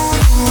you.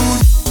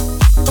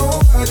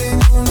 Nobody,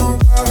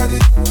 nobody.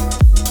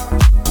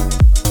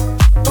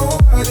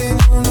 Nobody,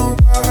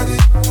 nobody.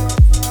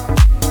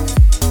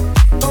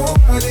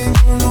 Nobody,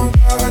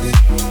 nobody.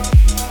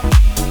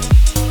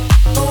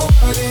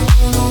 Nobody,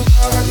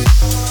 nobody.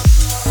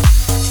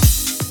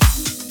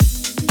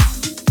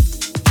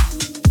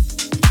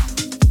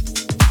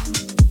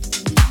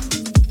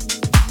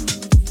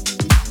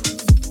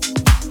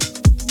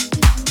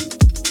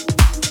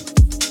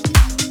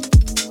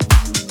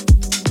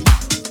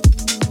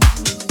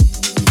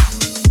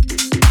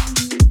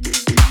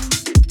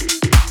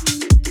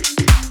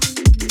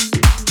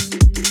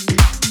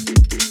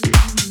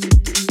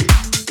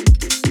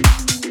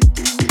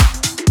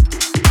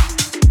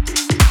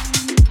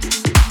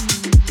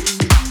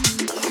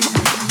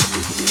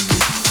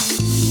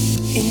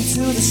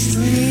 Into the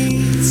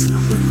streets,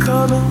 we're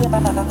coming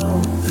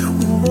out.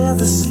 We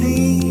never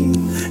sleep,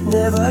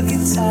 never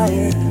get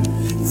tired.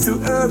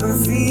 Through urban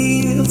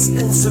fields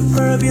and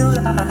suburban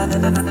life.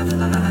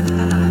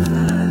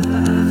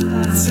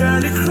 Turn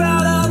the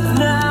crowd up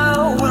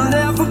now, we'll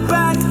never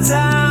back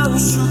down.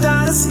 Shoot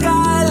down the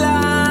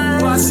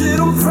skyline, watch it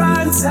on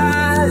prime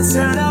time.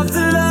 Turn up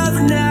the love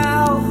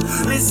now,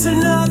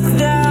 listen up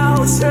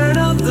now. Turn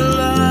up the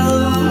love.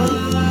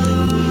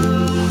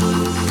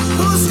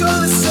 Who's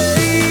gonna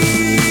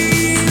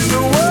save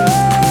the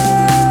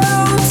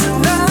world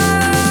tonight?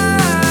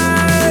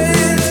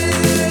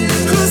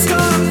 Who's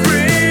gonna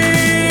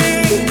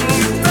bring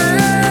you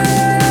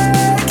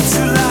back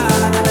to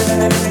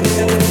life?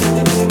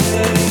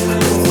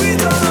 We're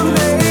gonna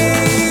make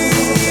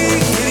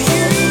it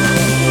you.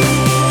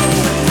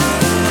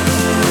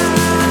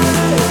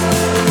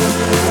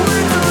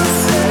 We're gonna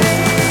save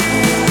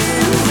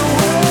the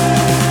world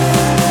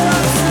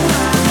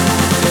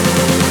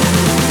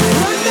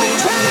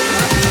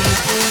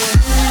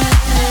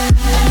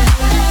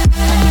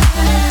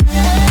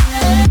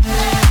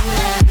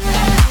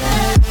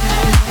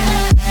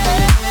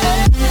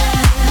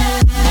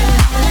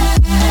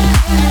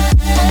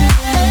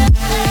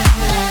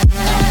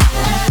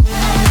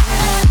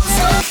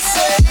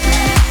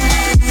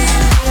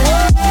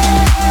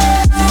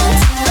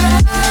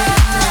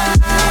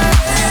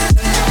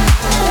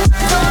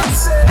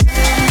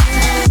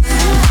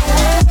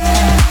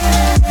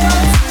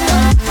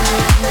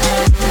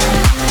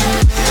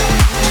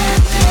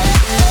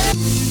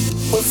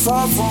We're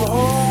far from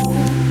home,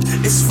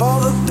 it's for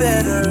the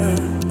better.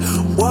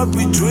 What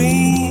we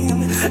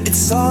dream,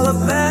 it's all that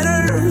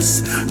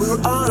matters. We're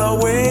on our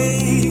way,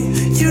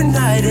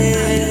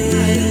 united.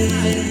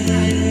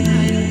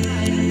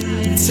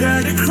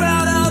 Turn the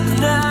crowd up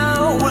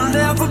now, we'll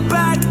never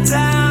back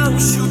down.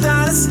 Shoot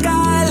down the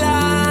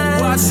skyline.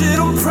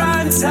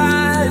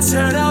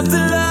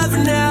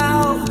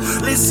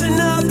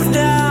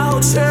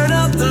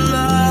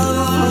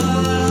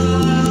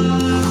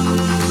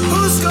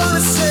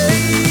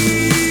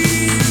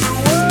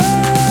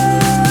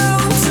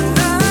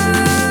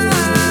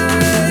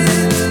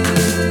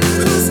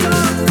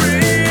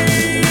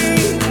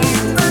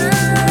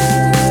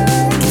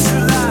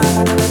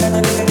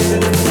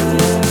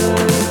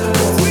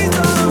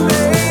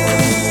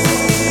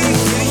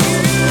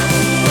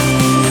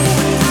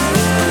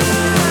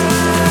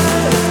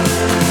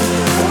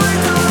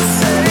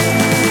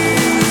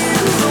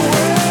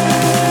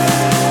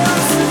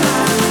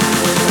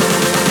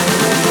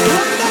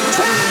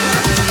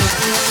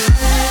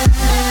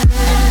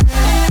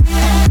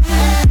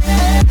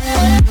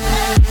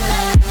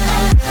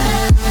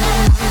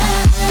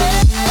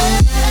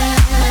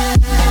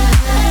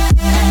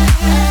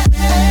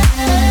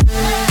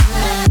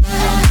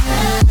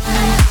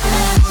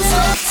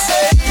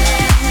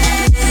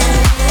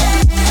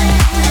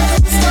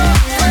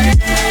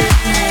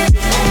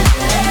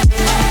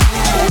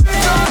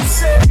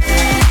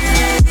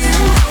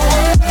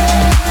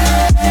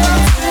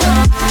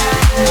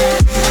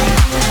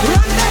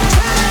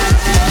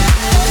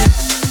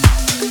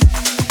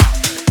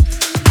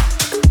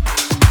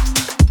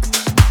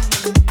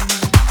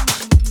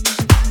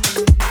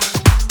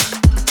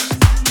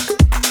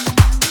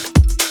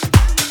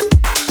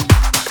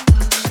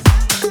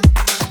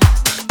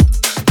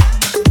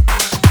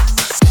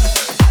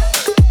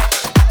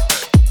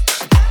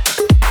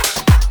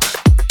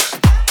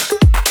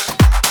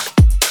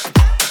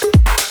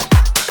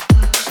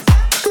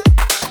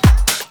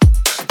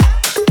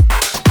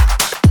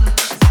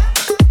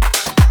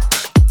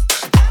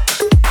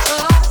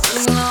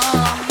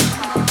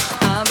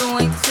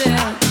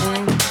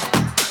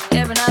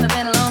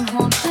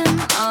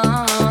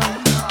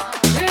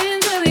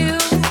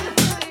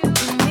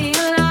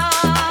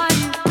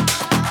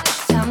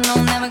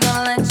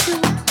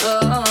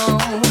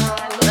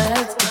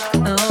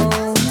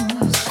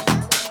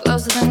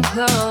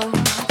 close,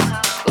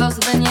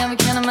 closer than you ever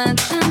can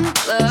imagine.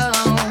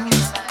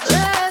 Close,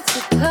 let's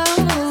get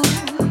close,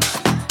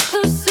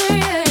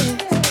 serious,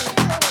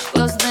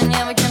 closer than you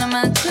ever can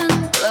imagine.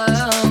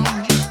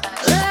 Close,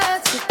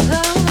 let's get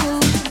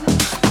close,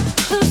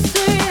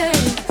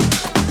 serious,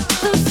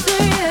 serious,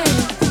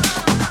 serious,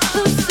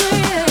 serious,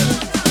 serious,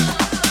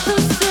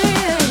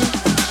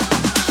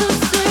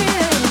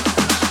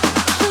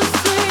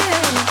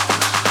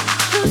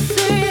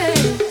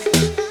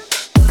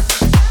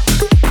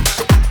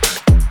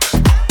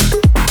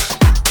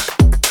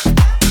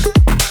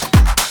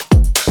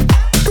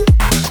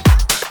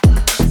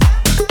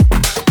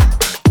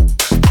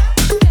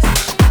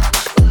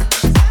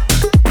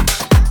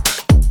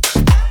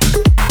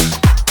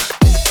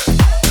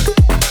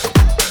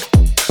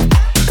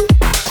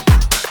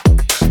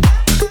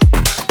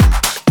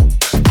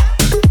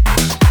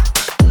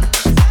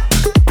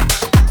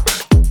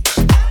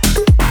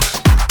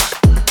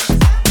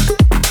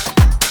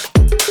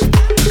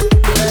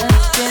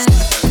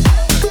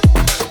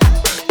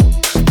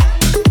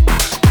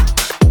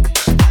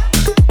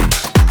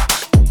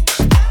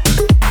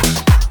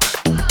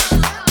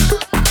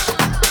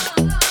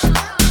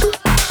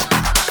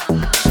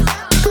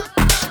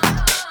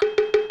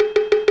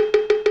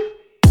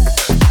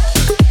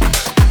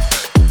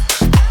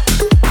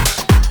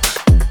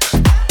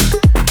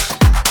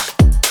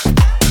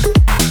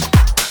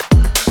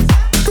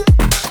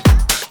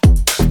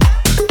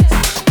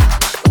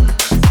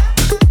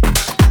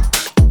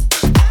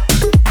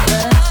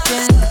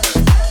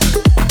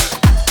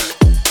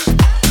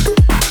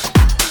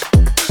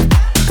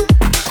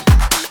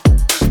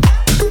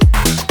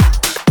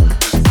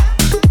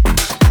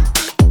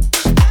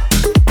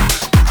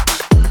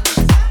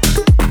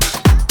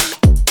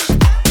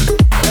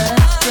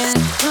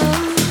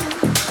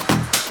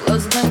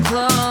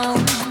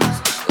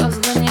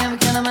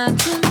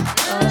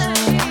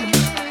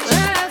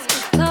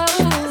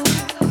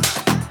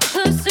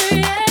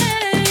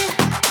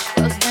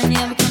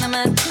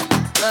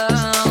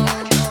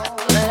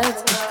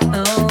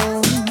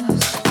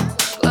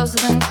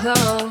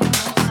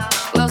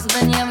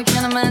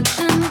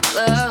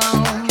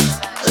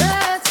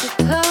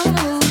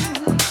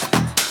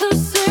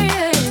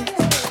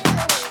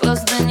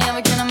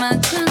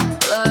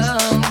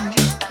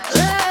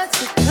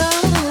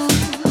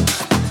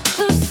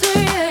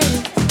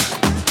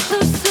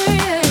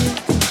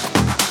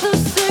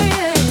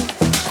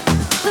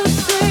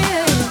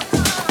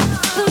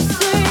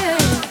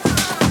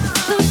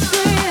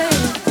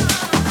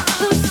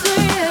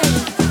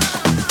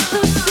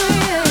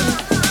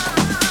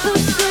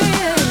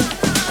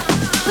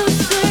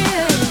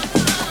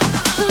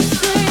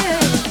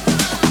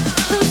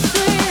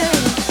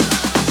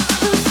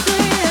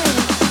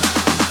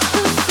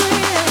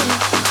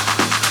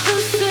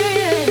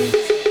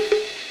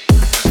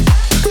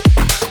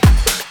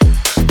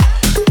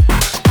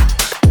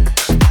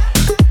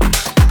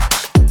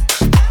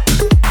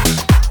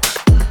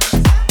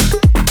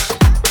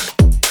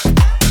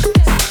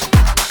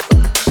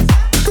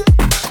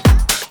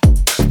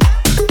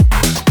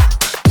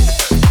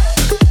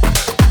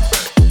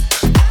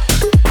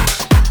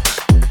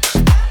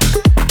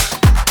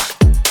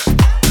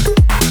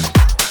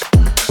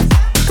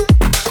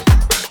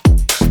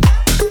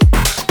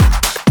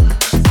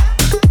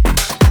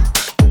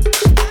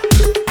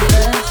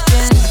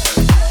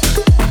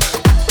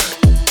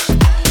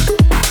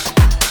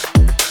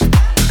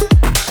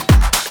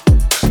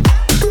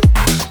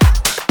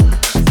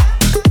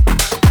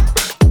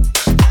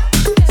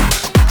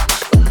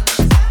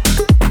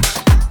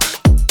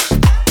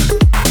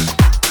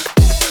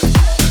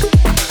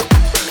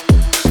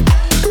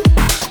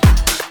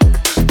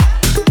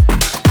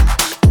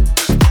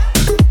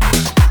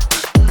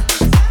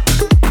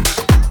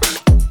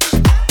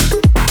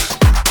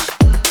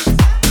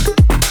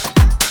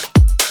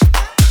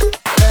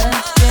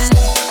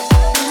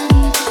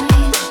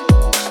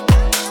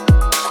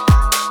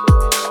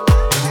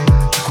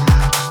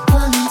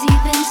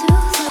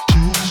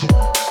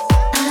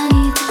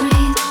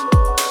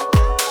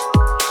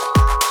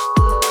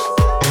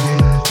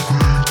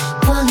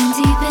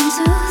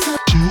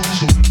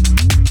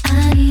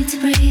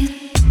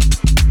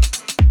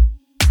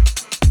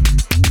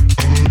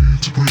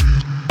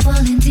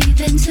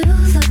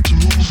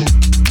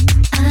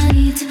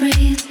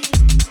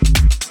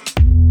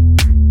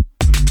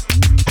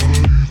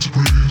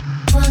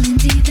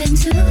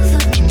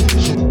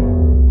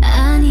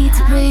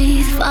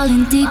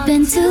 Falling deep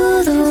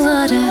into the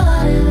water,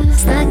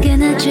 stuck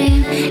in a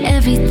dream.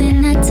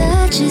 Everything I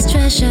touch is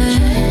treasure.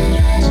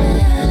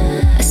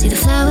 I see the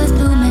flowers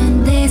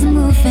blooming, days are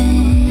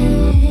moving.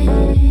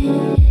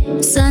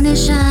 Sun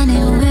is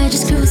shining, we're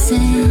just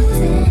cruising.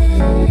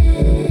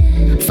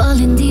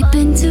 Falling deep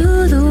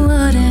into the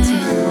water,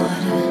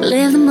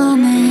 live the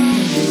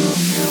moment,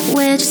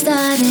 we're just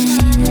starting.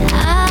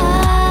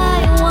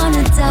 I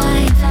wanna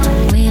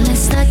dive, we let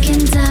stuck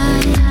in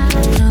time.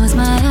 Close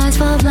my eyes,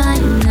 fall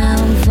blind, now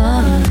I'm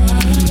falling.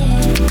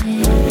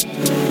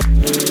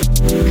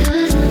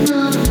 'Cause the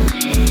moment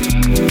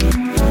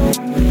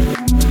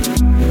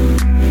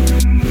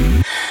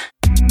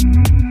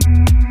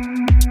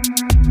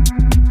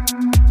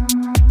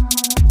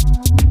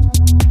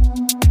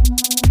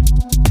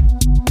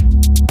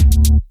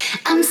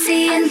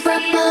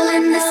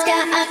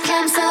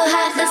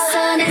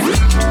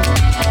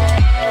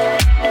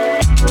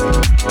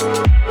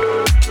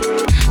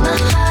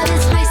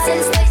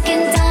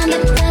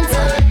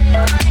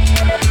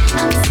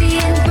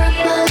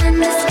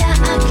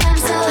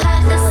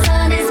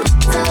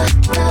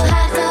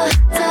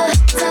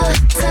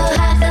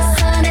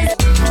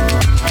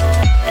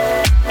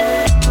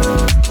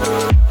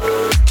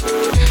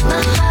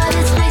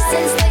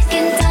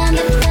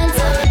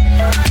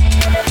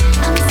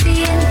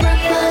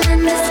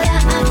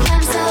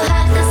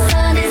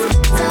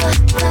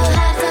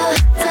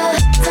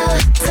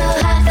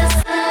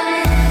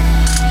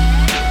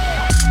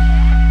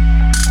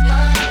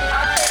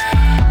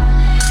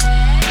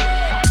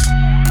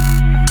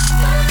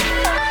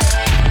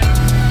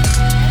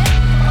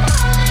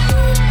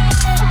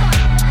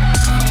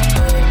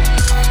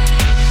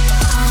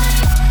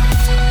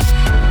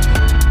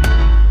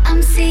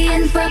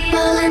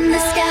in the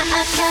sky.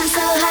 I climb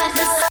so high.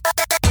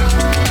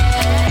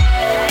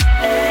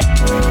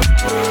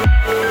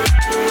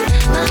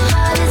 My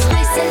heart is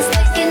racing,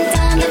 sticking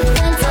down the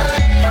fence.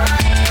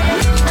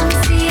 I'm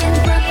seeing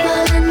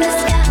purple in the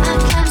sky. I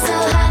climb so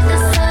high. The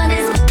sun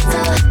is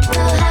so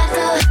high,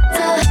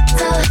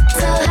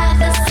 so high.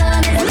 The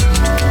sun is.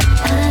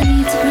 I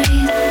need to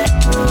breathe.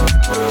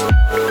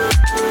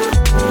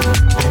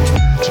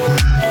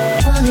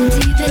 Falling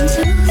deep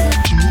into the.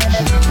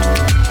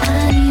 I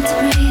need to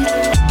breathe.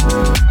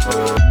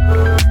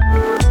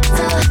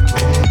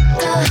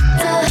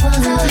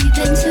 Falling deep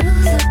into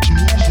the.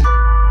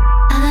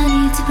 I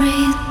need to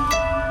breathe.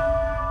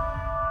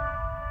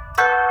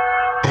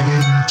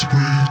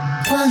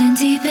 Falling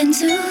deep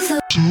into the.